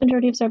the vast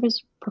majority of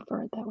survivors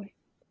prefer it that way.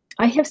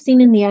 I have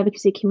seen in the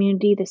advocacy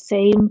community the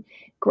same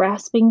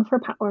grasping for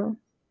power,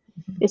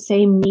 the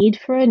same need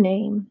for a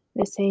name,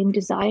 the same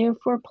desire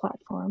for a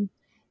platform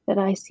that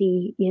I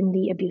see in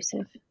the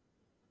abusive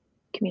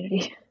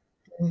community.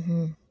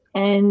 Mm-hmm.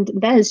 And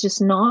that is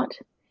just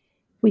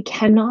we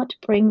cannot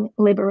bring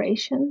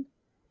liberation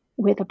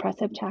with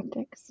oppressive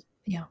tactics.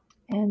 Yeah.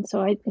 And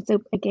so it's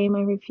a game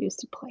I refuse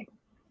to play.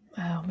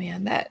 Oh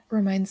man, that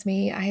reminds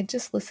me, I had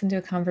just listened to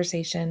a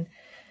conversation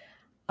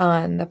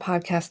on the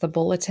podcast, The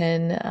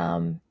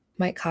Bulletin.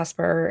 Mike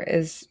Cosper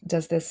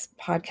does this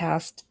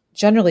podcast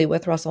generally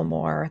with Russell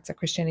Moore. It's a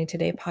Christianity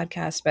Today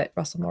podcast, but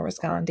Russell Moore was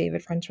gone.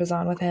 David French was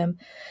on with him.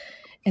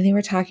 And they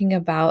were talking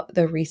about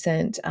the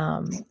recent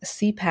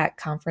CPAC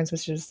conference,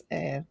 which is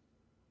an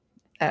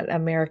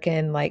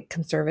American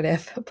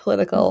conservative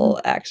political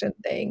action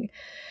thing.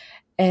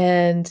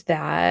 And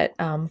that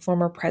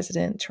former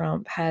President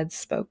Trump had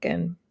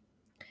spoken.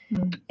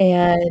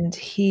 And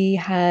he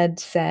had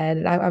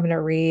said, I'm going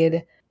to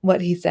read what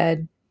he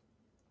said.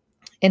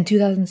 In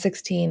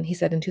 2016, he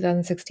said, in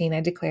 2016, I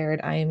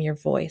declared, I am your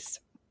voice.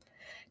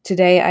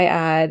 Today, I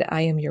add,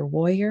 I am your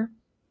warrior.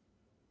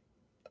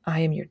 I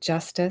am your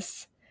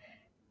justice.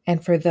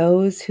 And for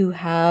those who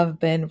have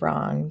been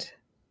wronged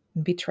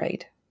and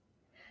betrayed,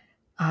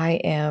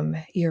 I am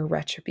your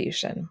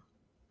retribution.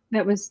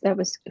 That was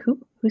who?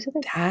 Who said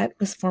that? That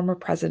was former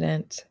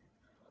President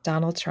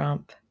Donald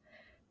Trump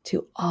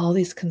to all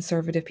these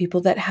conservative people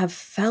that have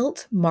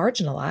felt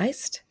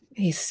marginalized.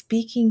 He's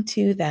speaking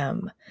to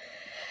them.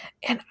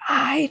 And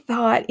I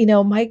thought,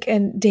 Mike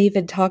and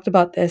David talked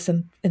about this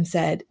and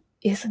said,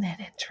 isn't it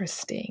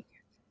interesting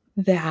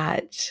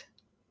that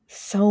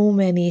so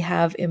many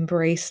have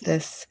embraced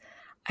this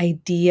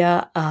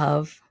idea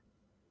of,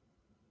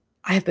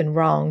 I have been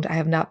wronged, I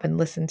have not been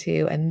listened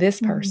to, and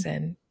this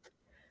person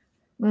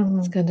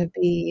is going to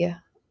be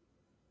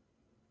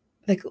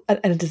like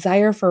a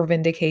desire for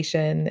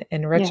vindication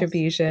and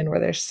retribution, where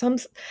there's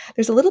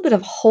a little bit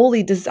of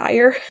holy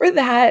desire for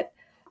that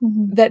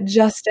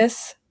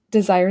justice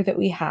desire that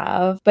we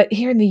have. But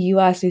here in the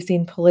US, we've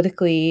seen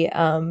politically,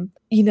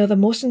 the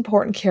most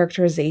important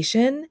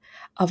characterization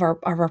of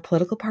our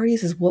political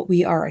parties is what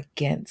we are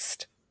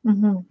against,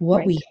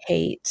 what we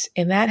hate.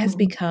 And that has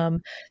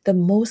become the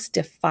most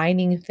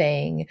defining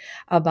thing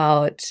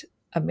about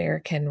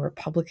American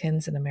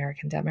Republicans and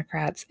American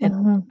Democrats.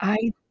 And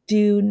I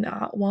do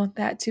not want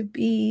that to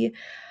be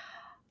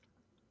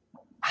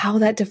how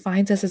that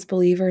defines us as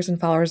believers and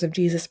followers of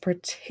Jesus,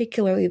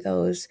 particularly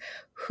those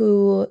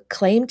who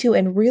claim to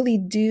and really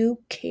do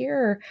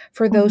care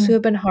for those who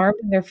have been harmed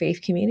in their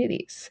faith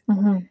communities.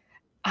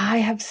 I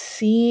have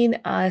seen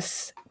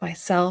us,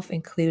 myself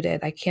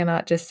included, I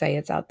cannot just say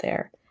it's out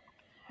there,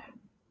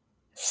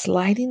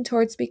 sliding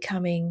towards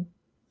becoming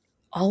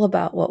all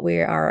about what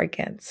we are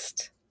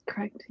against.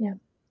 Correct. Yeah.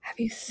 Have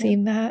you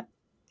seen that?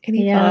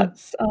 Any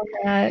thoughts on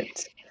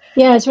that?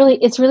 Yeah, it's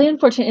really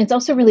unfortunate. It's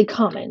also really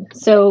common.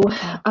 So,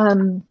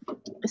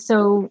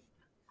 so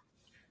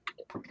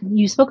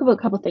you spoke about a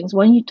couple of things.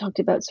 One, you talked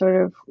about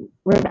sort of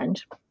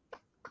revenge,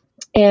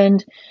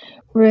 and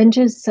revenge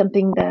is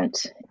something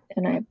that,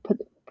 and I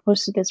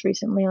posted this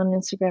recently on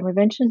Instagram.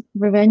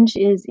 Revenge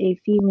is a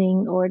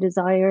feeling or a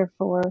desire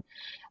for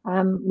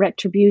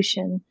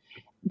retribution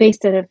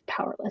based out of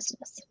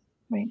powerlessness,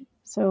 right?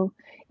 So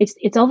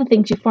it's all the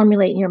things you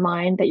formulate in your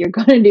mind that you're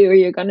going to do or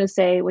you're going to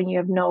say when you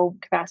have no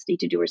capacity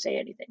to do or say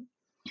anything.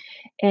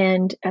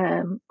 And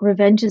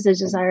revenge is a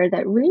desire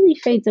that really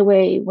fades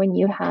away when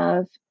you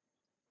have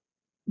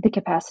the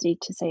capacity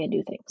to say and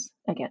do things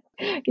again.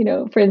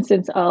 For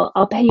instance,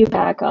 I'll pay you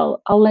back.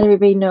 I'll let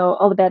everybody know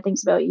all the bad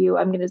things about you.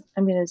 I'm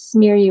gonna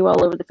smear you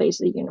all over the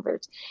face of the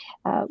universe.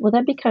 Well,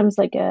 that becomes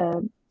like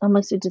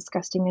almost a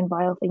disgusting and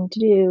vile thing to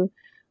do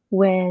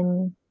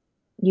when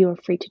you are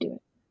free to do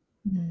it.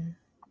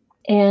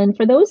 And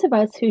for those of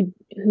us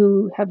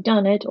who have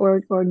done it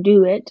or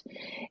do it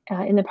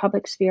in the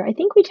public sphere, I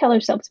think we tell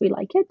ourselves we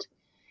like it.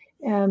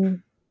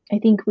 I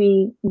think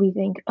we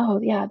think, oh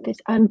yeah,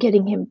 I'm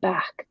getting him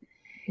back.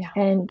 Yeah.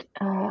 And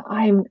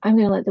I'm going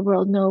to let the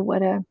world know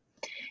what a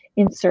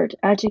insert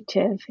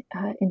adjective,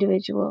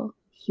 individual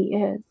he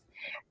is.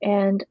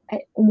 And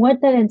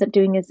what that ends up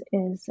doing is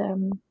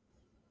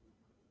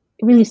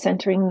really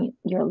centering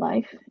your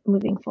life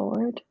moving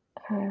forward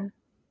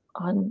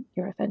on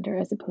your offender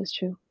as opposed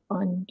to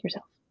on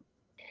yourself.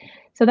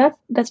 So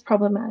that's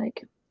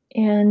problematic.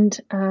 And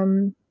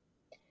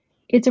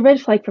it's a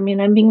red flag for me,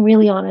 and I'm being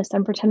really honest.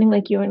 I'm pretending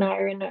like you and I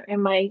are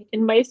in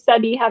my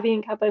study having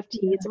a cup of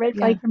tea. It's a red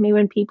flag for me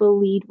when people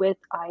lead with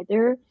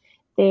either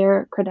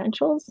their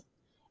credentials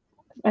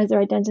as their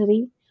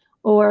identity,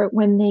 or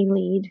when they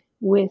lead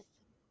with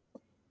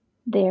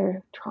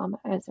their trauma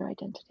as their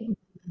identity.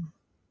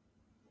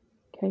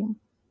 Okay,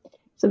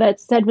 so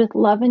that's said with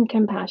love and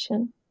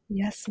compassion.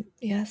 Yes.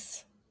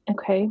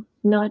 Okay,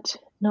 not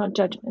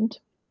judgment.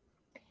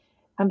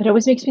 But it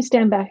always makes me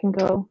stand back and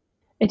go.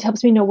 It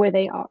helps me know where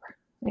they are,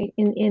 right,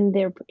 in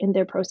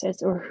their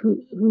process, or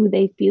who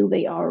they feel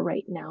they are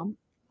right now,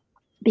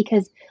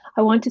 because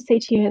I want to say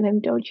to you and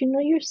them, don't you know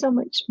you're so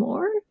much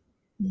more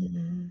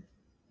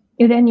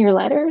than your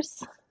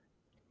letters,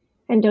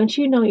 and don't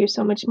you know you're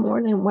so much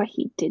more than what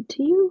he did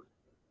to you?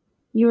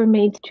 You were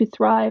made to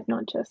thrive,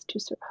 not just to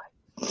survive.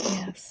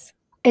 Yes.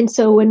 And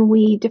so when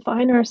we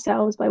define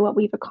ourselves by what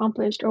we've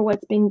accomplished or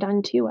what's being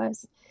done to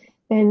us,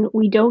 then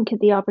we don't get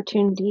the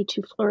opportunity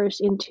to flourish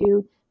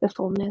into the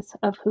fullness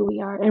of who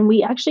we are. And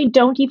we actually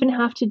don't even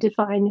have to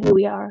define who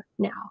we are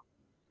now.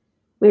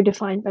 We're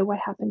defined by what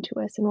happened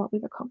to us and what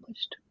we've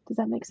accomplished. Does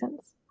that make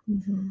sense?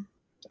 Mm-hmm.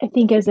 I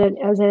think as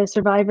a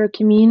survivor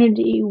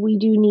community, we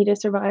do need a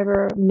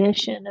survivor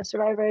mission, a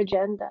survivor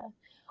agenda.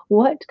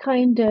 What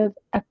kind of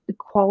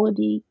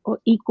equality or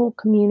equal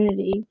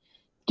community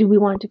do we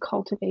want to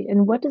cultivate?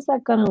 And what is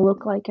that going to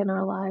look like in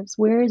our lives?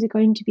 Where is it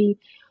going to be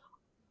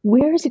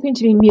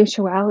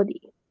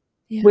mutuality?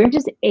 Yeah. Where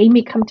does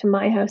Amy come to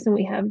my house and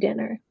we have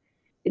dinner?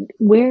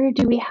 Where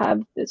do we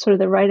have sort of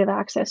the right of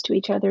access to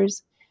each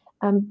other's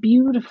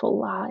beautiful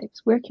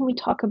lives? Where can we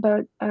talk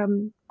about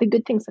the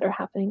good things that are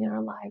happening in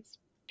our lives?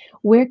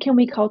 Where can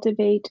we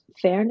cultivate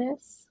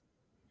fairness,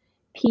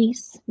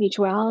 peace,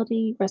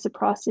 mutuality,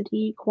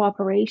 reciprocity,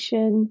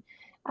 cooperation,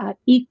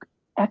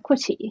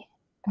 equity?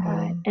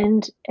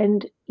 And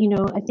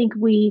I think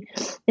we,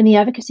 in the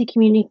advocacy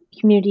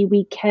community,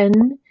 we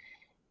can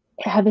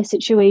have a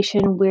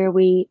situation where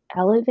we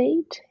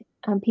elevate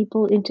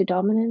people into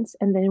dominance,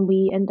 and then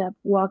we end up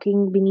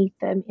walking beneath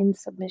them in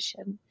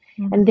submission.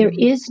 Mm-hmm. And there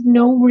is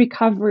no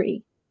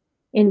recovery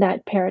in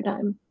that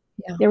paradigm.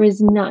 Yeah. There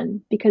is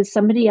none, because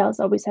somebody else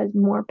always has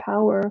more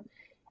power.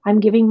 I'm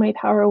giving my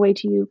power away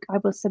to you. I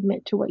will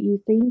submit to what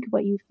you think,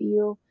 what you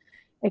feel,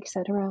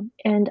 etc.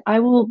 And I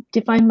will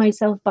define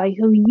myself by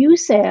who you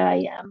say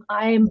I am.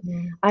 I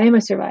am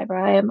a survivor.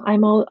 I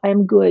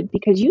am good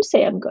because you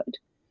say I'm good.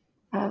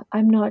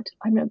 I'm not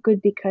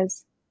good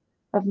because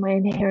of my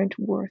inherent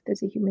worth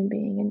as a human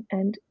being,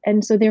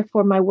 and so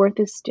therefore my worth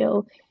is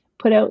still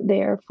put out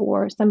there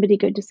for somebody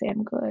good to say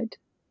I'm good.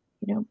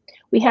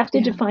 We have to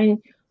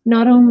define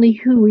not only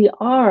who we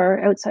are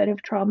outside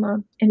of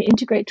trauma and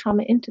integrate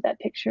trauma into that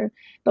picture,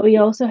 but we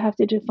also have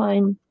to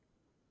define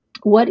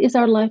what is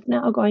our life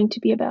now going to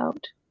be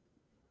about,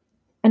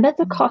 and that's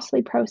a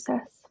costly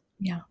process.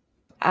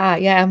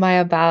 Am I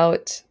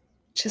about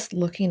just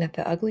looking at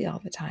the ugly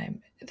all the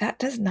time? That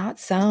does not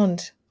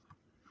sound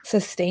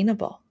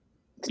sustainable.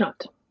 It's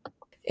not.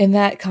 In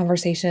that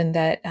conversation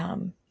that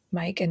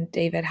Mike and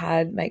David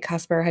had, Mike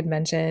Cosper had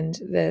mentioned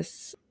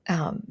this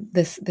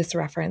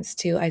reference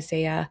to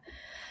Isaiah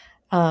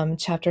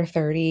chapter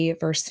 30,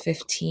 verse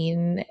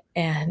 15,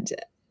 and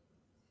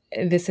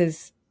this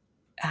is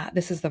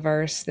the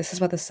verse. This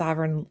is what the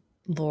sovereign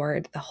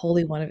Lord, the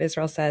Holy One of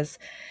Israel, says: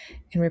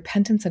 "In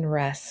repentance and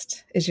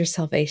rest is your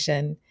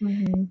salvation.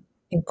 Mm-hmm.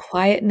 In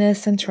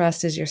quietness and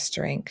trust is your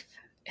strength."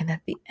 And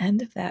at the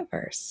end of that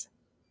verse,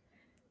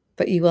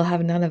 "But you will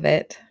have none of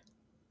it."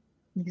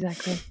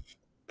 Exactly.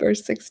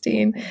 Verse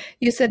 16,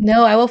 you said,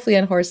 "No, I will flee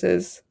on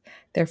horses.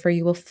 Therefore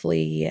you will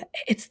flee."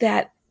 It's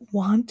that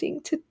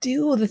wanting to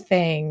do the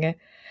thing.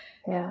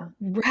 Yeah.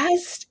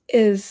 Rest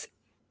is,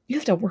 you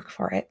have to work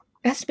for it.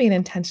 It has to be an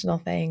intentional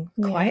thing.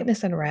 Yeah.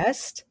 Quietness and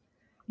rest.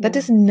 That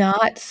does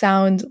not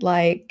sound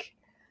like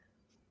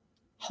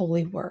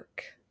holy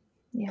work.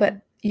 Yeah.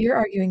 But you're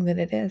arguing that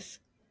it is.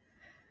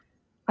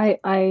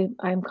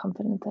 I'm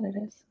confident that it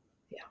is.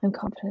 Yeah. I'm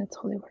confident it's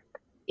holy work.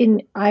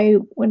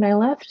 When I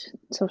left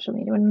social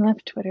media, when I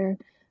left Twitter,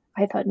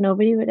 I thought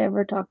nobody would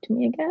ever talk to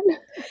me again.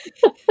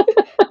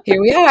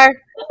 Here we are.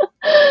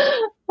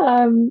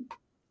 And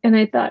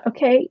I thought,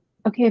 okay,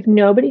 if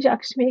nobody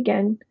talks to me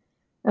again,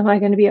 am I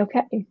going to be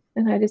okay?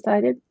 And I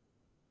decided,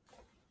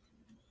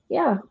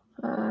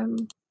 I'm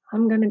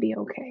going to be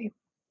okay.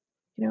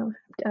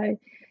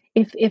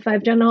 If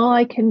I've done all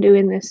I can do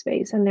in this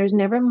space and there's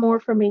never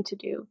more for me to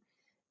do,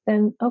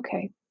 then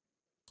okay.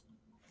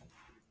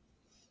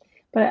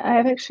 But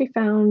I've actually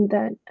found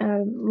that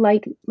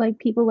like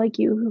people like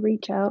you who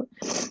reach out,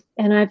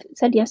 and I've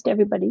said yes to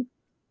everybody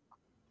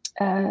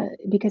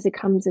because it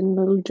comes in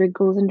little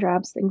driggles and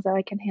drabs, things that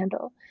I can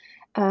handle,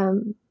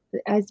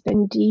 has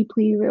been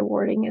deeply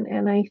rewarding.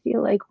 And I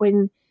feel like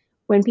when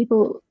when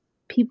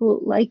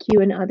people like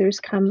you and others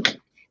come,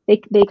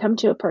 they come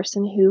to a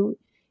person who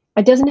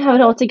doesn't have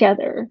it all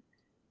together,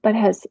 but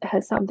has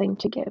something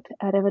to give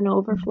out of an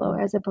overflow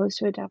as opposed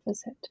to a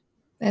deficit.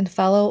 And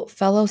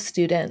fellow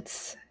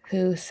students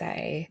who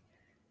say,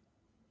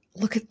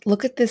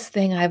 look at this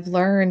thing I've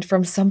learned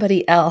from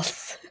somebody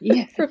else.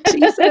 Yeah. From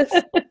Jesus.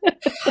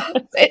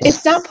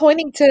 It's not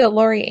pointing to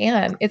Lori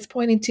Anne. It's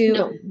pointing to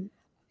No.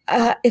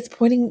 It's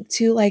pointing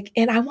to like,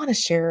 and I want to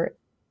share,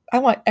 I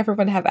want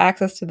everyone to have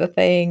access to the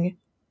thing.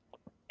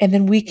 And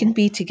then we can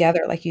be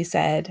together, like you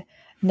said,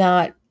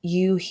 not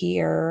you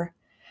here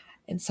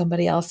and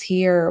somebody else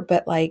here,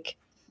 but like,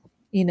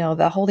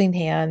 the holding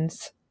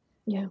hands.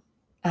 Yeah.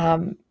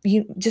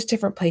 You just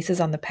different places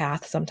on the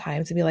path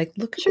sometimes, and be like,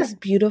 look at Sure. this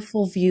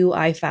beautiful view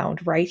I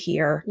found right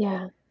here.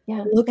 Yeah.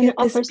 Yeah. Look And at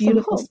this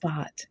beautiful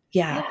spot.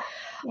 Yeah.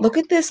 Look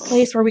at this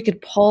place where we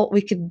could pull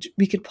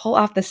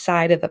off the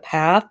side of the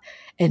path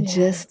and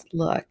just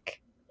look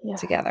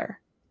together.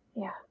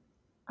 Yeah.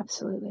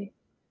 Absolutely.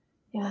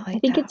 Yeah. I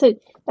like think that.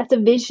 that's a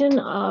vision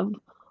of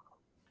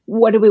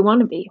what do we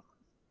want to be?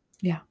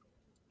 Yeah.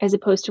 As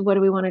opposed to what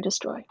do we want to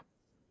destroy?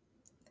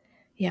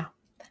 Yeah.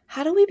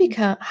 How do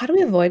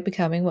we avoid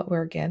becoming what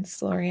we're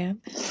against, Lori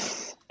Anne?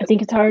 I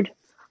think it's hard.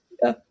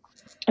 Yeah.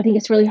 I think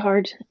it's really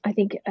hard. I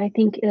think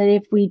that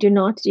if we do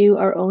not do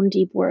our own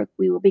deep work,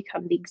 we will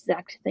become the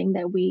exact thing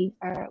that we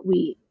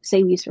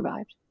say we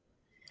survived.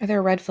 Are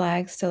there red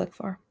flags to look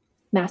for?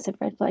 Massive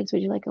red flags.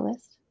 Would you like a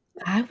list?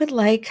 I would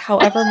like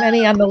however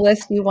many on the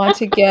list you want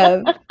to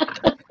give.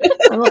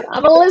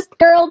 I'm a list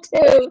girl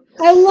too.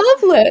 I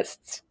love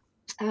lists.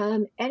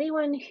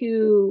 Anyone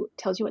who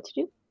tells you what to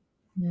do.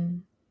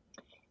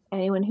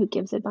 Anyone who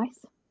gives advice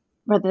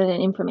rather than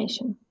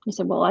information. You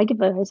said, well, I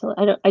give advice.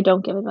 I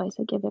don't give advice.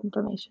 I give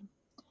information.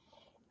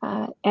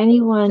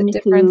 Anyone the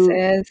difference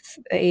is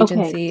the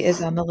agency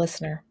is on the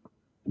listener.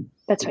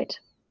 That's right.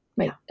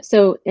 Right. Yeah.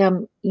 So,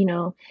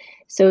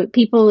 so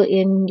people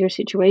in your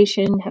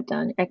situation have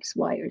done X,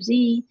 Y, or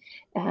Z,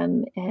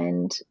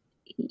 and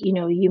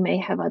you may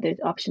have other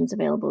options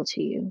available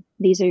to you.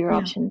 These are your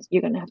options.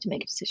 You're going to have to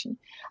make a decision.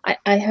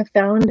 I have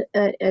found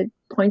at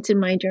points in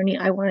my journey,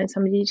 I wanted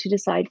somebody to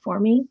decide for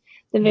me.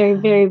 The very,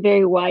 very,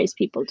 very wise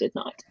people did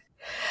not.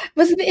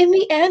 But in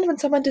the end, when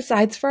someone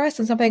decides for us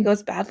and something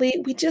goes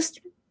badly, we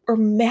just are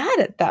mad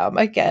at them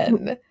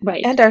again,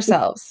 right? And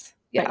ourselves.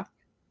 Yeah. Right.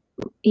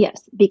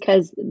 Yes,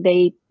 because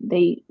we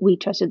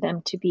trusted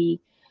them to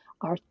be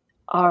our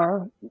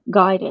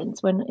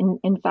guidance when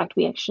in fact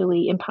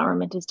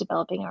empowerment is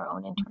developing our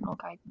own internal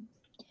guidance.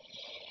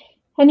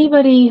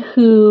 Anybody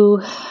who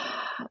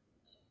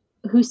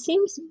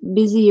seems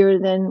busier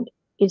than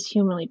is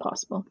humanly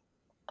possible.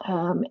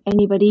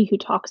 Anybody who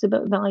talks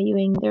about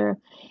valuing their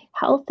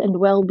health and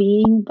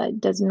well-being but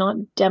does not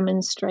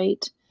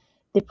demonstrate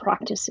the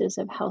practices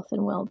of health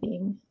and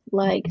well-being,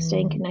 like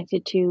staying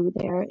connected to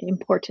their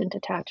important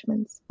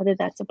attachments, whether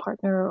that's a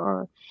partner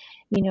or,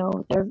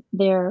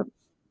 their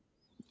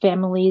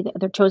family,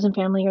 their chosen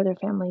family or their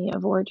family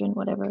of origin,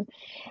 whatever.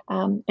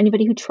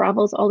 Anybody who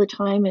travels all the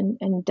time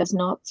and does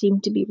not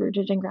seem to be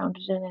rooted and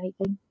grounded in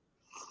anything.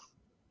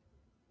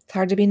 It's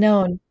hard to be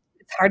known.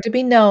 It's hard to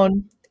be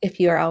known if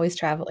you are always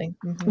traveling.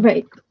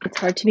 Right. It's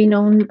hard to be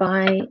known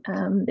by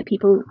the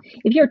people.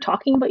 If you're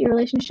talking about your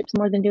relationships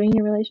more than doing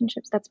your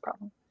relationships, that's a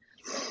problem.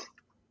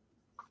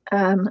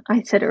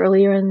 I said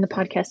earlier in the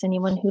podcast,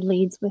 anyone who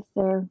leads with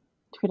their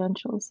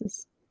credentials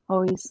is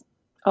always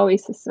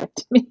suspect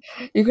to me.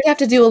 You're going to have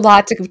to do a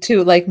lot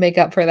to like make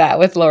up for that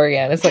with Lori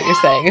Anne, is what you're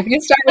saying. If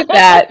you start with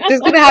that, there's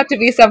going to have to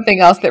be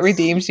something else that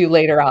redeems you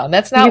later on.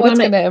 That's not what's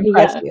going to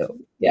impress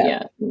you.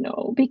 Yeah,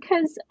 no,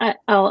 because I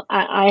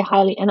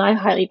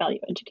highly value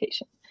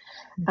education,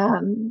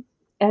 and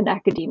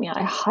academia.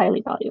 I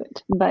highly value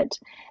it, but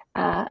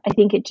I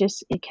think it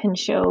can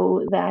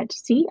show that,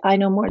 see, I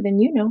know more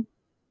than you know.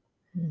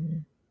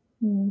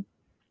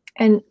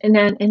 And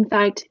then, in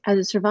fact, as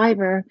a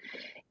survivor,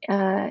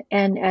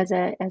 and as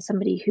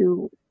somebody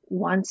who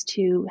wants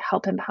to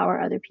help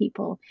empower other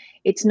people,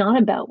 it's not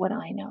about what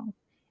I know.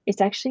 It's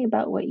actually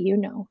about what you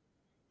know,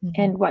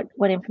 and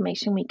what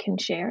information we can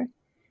share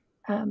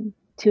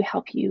to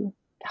help you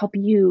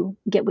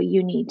get what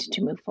you need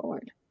to move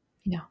forward.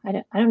 Yeah,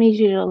 I don't need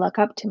you to look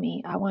up to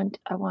me. I want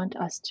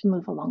us to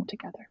move along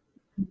together.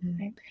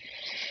 Right?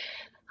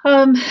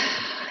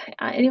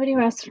 Anybody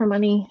who asks for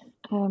money,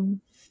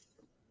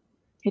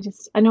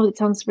 I know it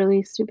sounds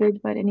really stupid,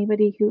 but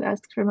anybody who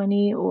asks for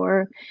money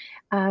or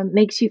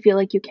makes you feel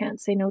like you can't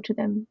say no to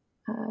them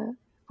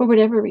for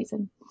whatever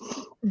reason.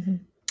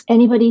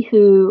 Anybody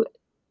who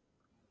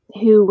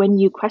when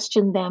you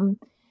question them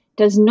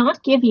does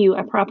not give you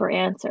a proper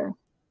answer.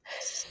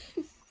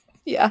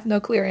 Yeah, no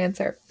clear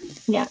answer.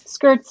 Yeah,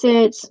 skirts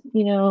it,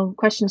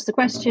 questions the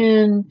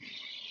question,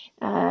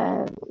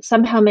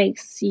 somehow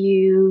makes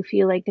you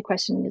feel like the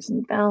question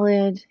isn't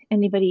valid.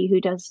 Anybody who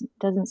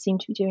doesn't seem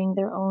to be doing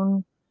their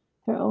own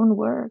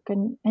work,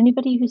 and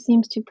anybody who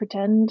seems to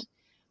pretend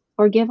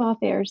or give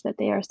off airs that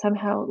they are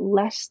somehow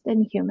less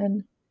than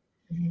human,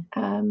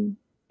 and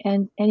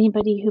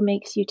anybody who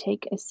makes you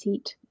take a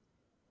seat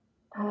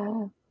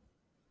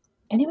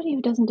anybody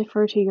who doesn't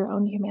defer to your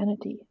own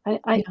humanity.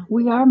 Yeah.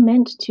 We are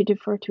meant to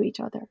defer to each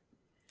other.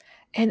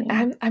 And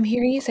Yeah. I'm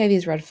hearing you say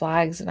these red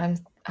flags, and I'm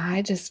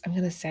going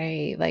to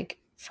say, like,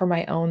 for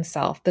my own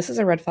self, this is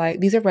a red flag.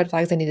 These are red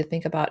flags I need to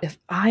think about if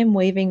I'm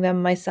waving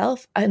them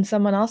myself in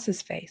someone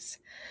else's face.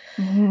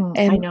 I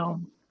And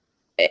know.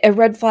 a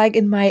red flag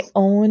in my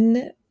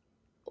own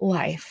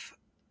life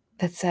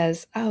that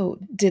says, oh,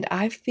 did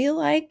I feel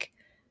like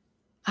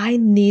I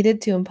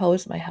needed to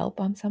impose my help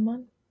on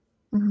someone?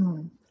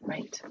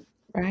 Right.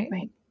 Right?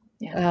 Right.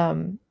 Yeah.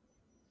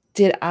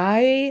 Did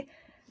I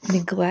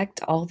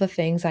neglect all the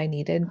things I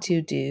needed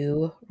to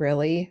do,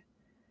 really,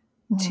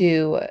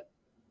 to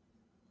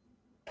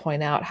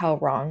point out how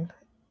wrong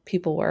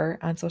people were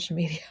on social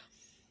media?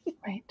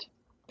 Right.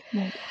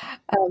 Right.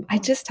 I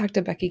just talked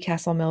to Becky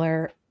Castle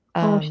Miller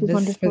Oh, she's this for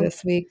wonderful.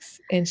 this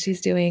week's, and she's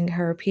doing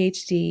her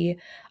PhD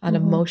on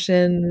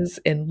emotions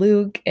in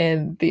Luke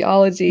and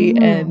theology.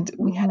 And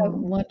we had a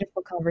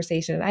wonderful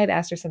conversation. I had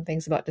asked her some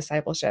things about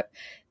discipleship,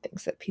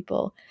 things that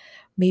people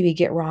maybe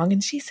get wrong.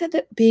 And she said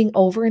that being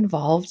over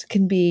involved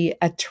can be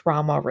a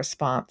trauma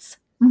response.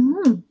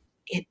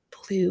 It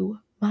blew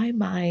my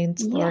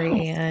mind,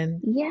 Lori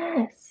Anne.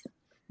 Yes.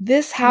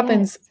 This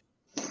happens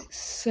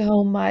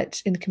so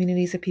much in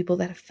communities of people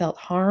that have felt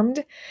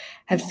harmed,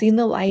 have seen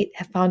the light,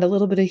 have found a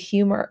little bit of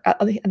humor,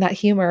 not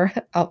humor,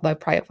 I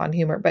probably found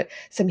humor, but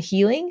some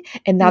healing.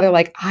 And now they're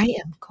like, I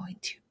am going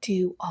to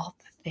do all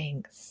the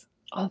things.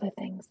 All the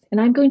things.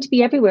 And I'm going to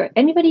be everywhere.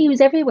 Anybody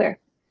who's everywhere.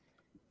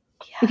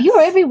 Yes. If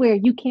you're everywhere,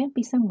 you can't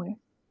be somewhere.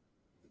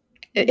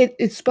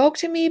 It spoke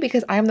to me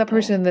because I'm the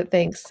person that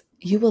thinks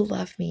you will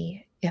love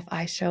me if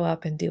I show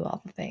up and do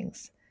all the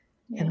things.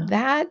 Yeah. And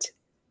that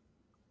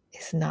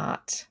is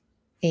not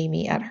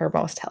Amy at her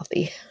most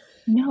healthy.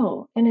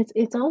 No. And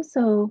it's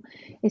also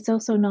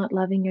not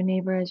loving your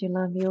neighbor as you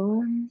love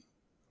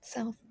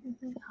yourself.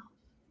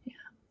 Yeah.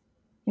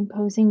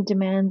 Imposing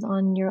demands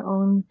on your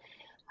own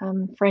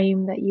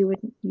frame that you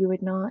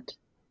would not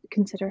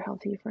consider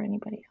healthy for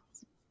anybody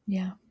else.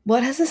 Yeah.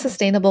 What has a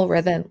sustainable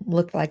rhythm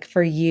looked like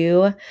for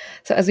you?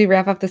 So as we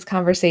wrap up this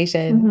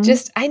conversation,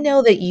 I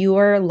know that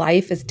your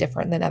life is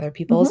different than other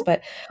people's,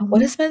 but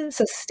what has been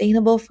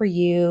sustainable for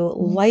you,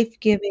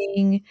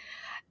 life-giving,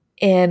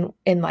 and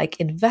like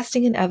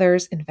investing in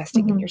others,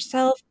 investing in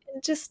yourself,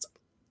 and just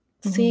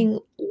seeing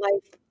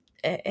life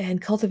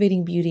and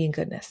cultivating beauty and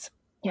goodness?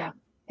 Yeah.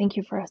 Thank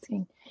you for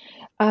asking.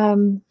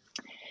 The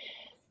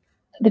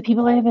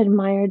people I have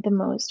admired the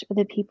most are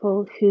the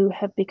people who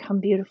have become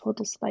beautiful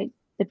despite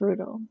the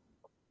brutal.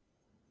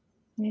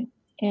 Yeah.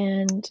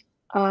 And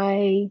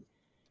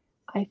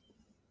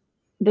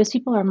those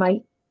people are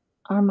my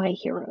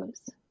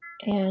heroes.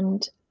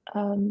 And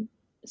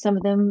some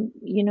of them,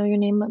 you know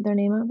their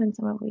name of, and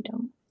some of we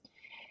don't.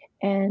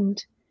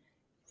 And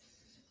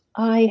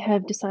I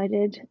have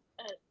decided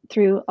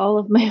through all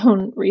of my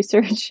own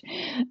research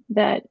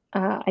that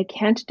I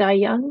can't die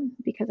young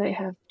because I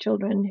have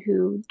children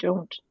who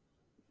don't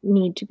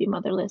need to be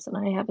motherless, and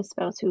I have a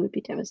spouse who would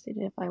be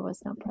devastated if I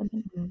was not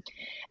present.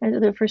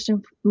 And the first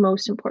and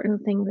most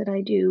important thing that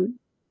I do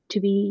to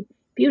be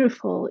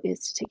beautiful is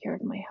to take care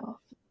of my health.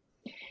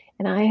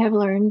 And I have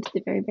learned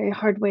the very, very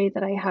hard way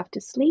that I have to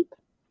sleep,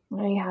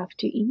 I have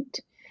to eat,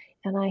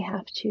 and I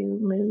have to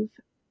move.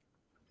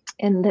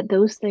 And that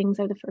those things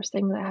are the first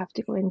thing that I have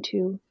to go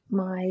into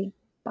my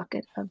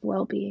bucket of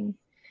well-being.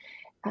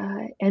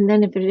 And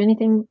then if there's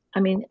anything,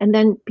 and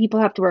then people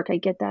have to work. I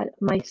get that.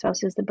 My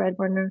spouse is the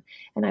breadwinner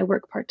and I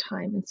work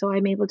part-time. And so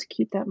I'm able to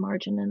keep that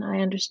margin. And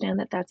I understand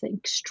that that's an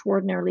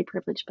extraordinarily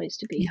privileged place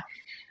to be. Yeah.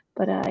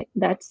 But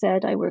that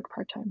said, I work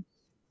part-time.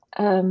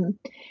 And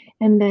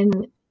then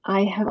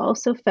I have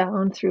also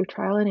found through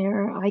trial and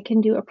error, I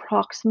can do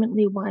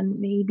approximately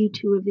one, maybe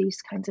two of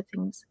these kinds of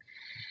things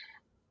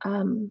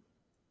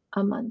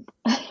a month.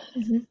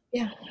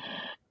 Yeah.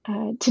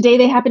 Today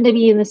they happen to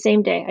be in the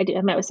same day.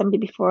 I met with somebody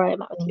before I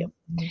met with you,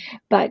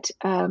 but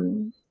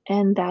and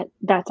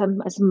that's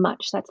as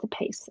much. That's the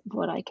pace of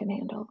what I can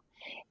handle,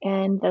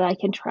 and that I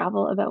can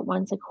travel about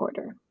once a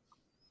quarter.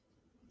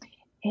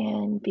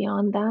 And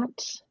beyond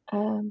that,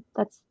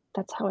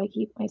 that's how I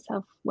keep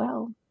myself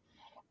well.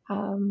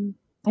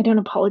 I don't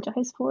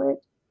apologize for it.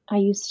 I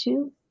used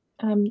to.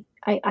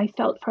 I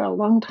felt for a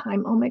long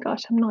time, oh my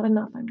gosh, I'm not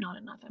enough. I'm not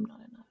enough. I'm not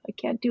enough. I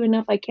can't do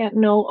enough. I can't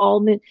know all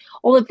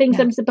the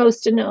things I'm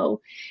supposed to know.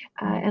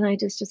 And I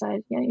just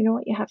decided, you know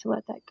what? You have to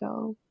let that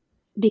go,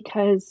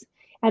 because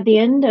at the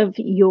end of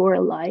your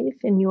life,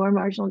 in your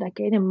marginal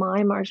decade, in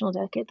my marginal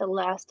decade, the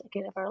last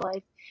decade of our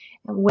life,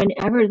 and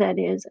whenever that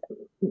is,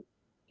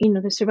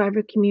 the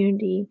survivor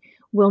community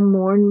will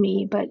mourn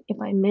me. But if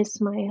I miss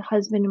my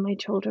husband and my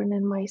children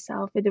and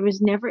myself, if there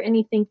was never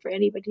anything for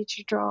anybody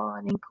to draw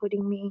on,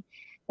 including me,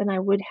 then I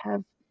would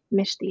have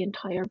missed the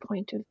entire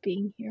point of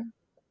being here.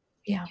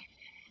 Yeah.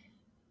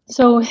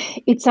 So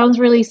it sounds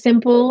really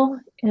simple,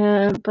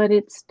 but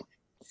it's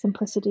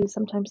simplicity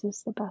sometimes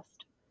is the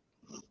best.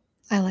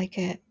 I like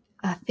it.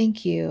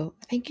 Thank you.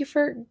 Thank you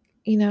for,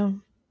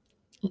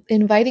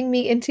 inviting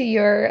me into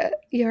your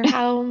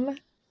home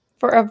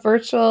for a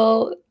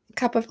virtual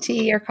cup of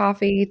tea or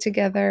coffee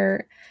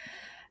together.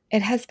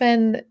 It has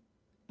been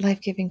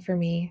life-giving for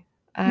me.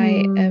 I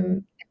am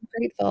Mm,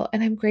 grateful,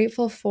 and I'm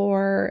grateful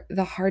for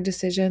the hard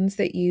decisions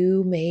that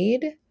you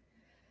made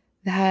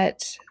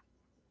that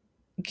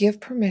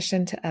give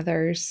permission to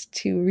others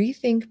to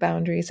rethink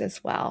boundaries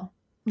as well.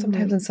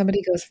 Sometimes when mhm,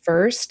 somebody goes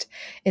first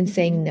in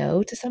saying mhm.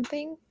 no to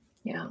something,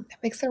 Yeah,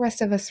 that makes the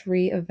rest of us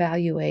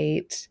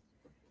reevaluate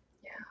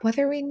yeah,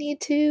 whether we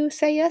need to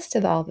say yes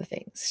to all the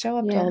things, show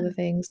up to yeah, all the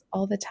things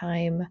all the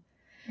time.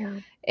 yeah.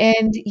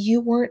 And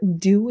you weren't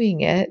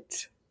doing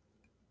it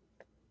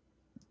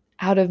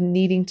out of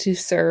needing to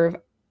serve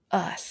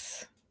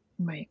us.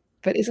 Right.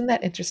 But isn't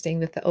that interesting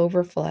that the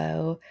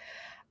overflow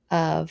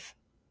of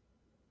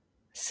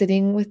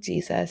sitting with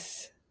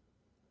Jesus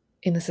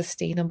in a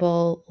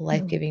sustainable,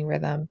 life Mm, giving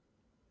rhythm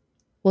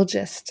will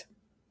just,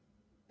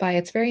 by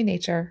its very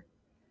nature,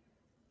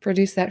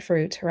 produce that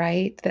fruit,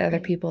 right? That other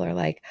right. people are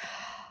like,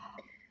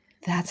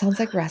 that sounds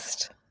like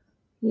rest.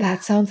 Yeah.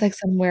 That sounds like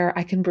somewhere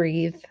I can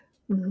breathe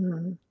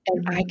Mhm,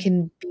 and I mhm.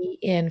 can be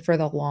in for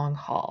the long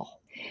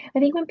haul. I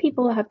think when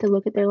people have to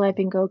look at their life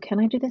and go, "Can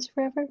I do this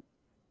forever?"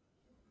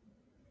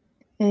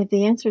 And if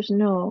the answer is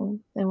no,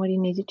 then what do you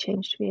need to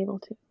change to be able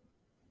to?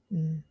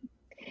 Mm.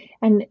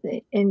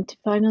 And to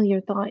final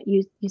your thought,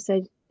 you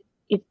said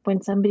if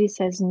when somebody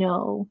says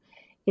no,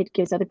 it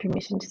gives other people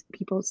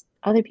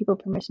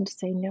permission to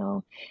say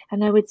no.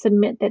 And I would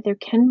submit that there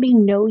can be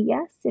no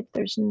yes if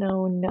there's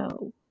no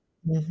no.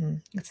 Mhm.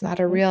 Okay. It's not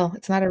a real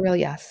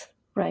yes.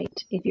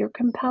 Right. If you're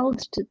compelled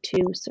to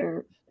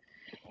serve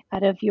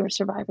out of your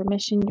survivor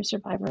mission, your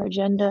survivor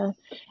agenda,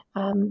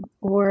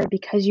 or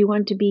because you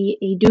want to be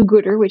a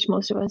do-gooder, which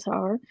most of us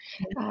are,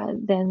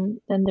 then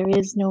there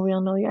is no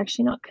real no. You're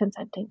actually not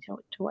consenting to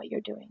what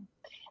you're doing,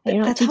 and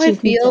you're not That's how I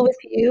teaching feel people. with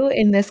you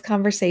in this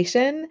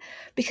conversation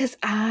because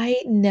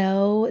I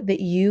know that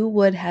you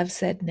would have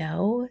said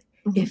no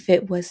Mhm. if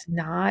it was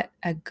not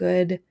a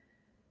good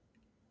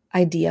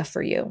idea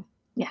for you,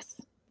 Yes.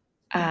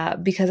 Yeah.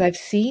 because I've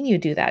seen you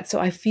do that. So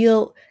I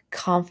feel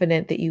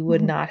confident that you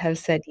would Mhm. not have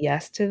said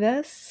yes to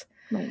this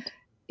Right.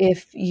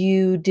 if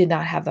you did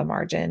not have the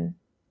margin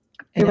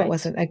and You're it right.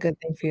 wasn't a good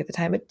thing for you at the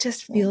time. Yeah. It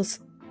just feels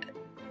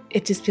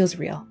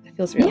real. It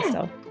feels real. Yeah.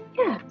 So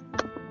Yeah.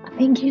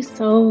 Thank you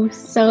so,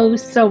 so,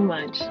 so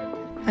much.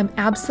 I'm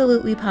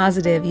absolutely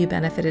positive you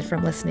benefited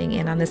from listening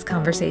in on this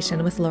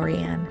conversation with Lori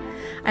Anne.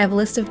 I have a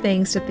list of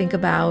things to think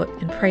about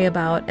and pray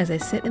about as I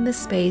sit in this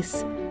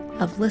space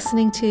of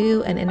listening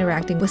to and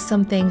interacting with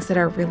some things that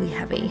are really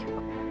heavy.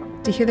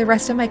 To hear the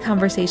rest of my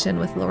conversation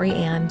with Lori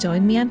Anne,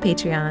 join me on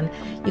Patreon.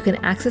 You can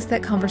access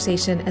that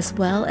conversation as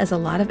well as a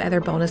lot of other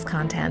bonus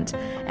content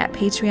at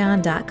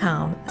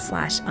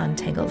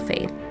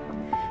patreon.com/untangledfaith.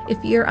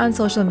 If you're on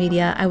social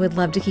media, I would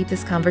love to keep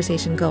this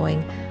conversation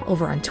going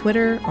over on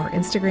Twitter or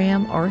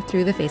Instagram or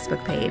through the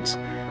Facebook page.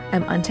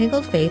 I'm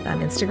Untangled Faith on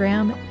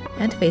Instagram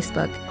and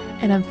Facebook,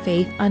 and I'm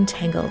Faith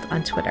Untangled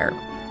on Twitter.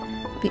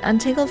 The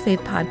Untangled Faith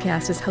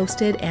podcast is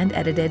hosted and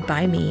edited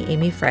by me,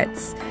 Amy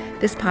Fritz.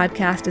 This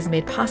podcast is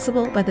made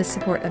possible by the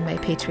support of my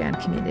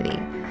Patreon community.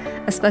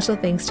 A special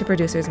thanks to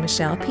producers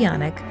Michelle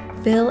Pionic,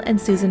 Phil and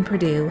Susan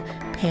Perdue,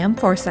 Pam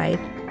Forsyth,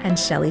 and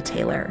Shelley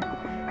Taylor.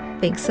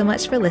 Thanks so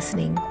much for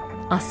listening.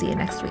 I'll see you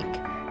next week.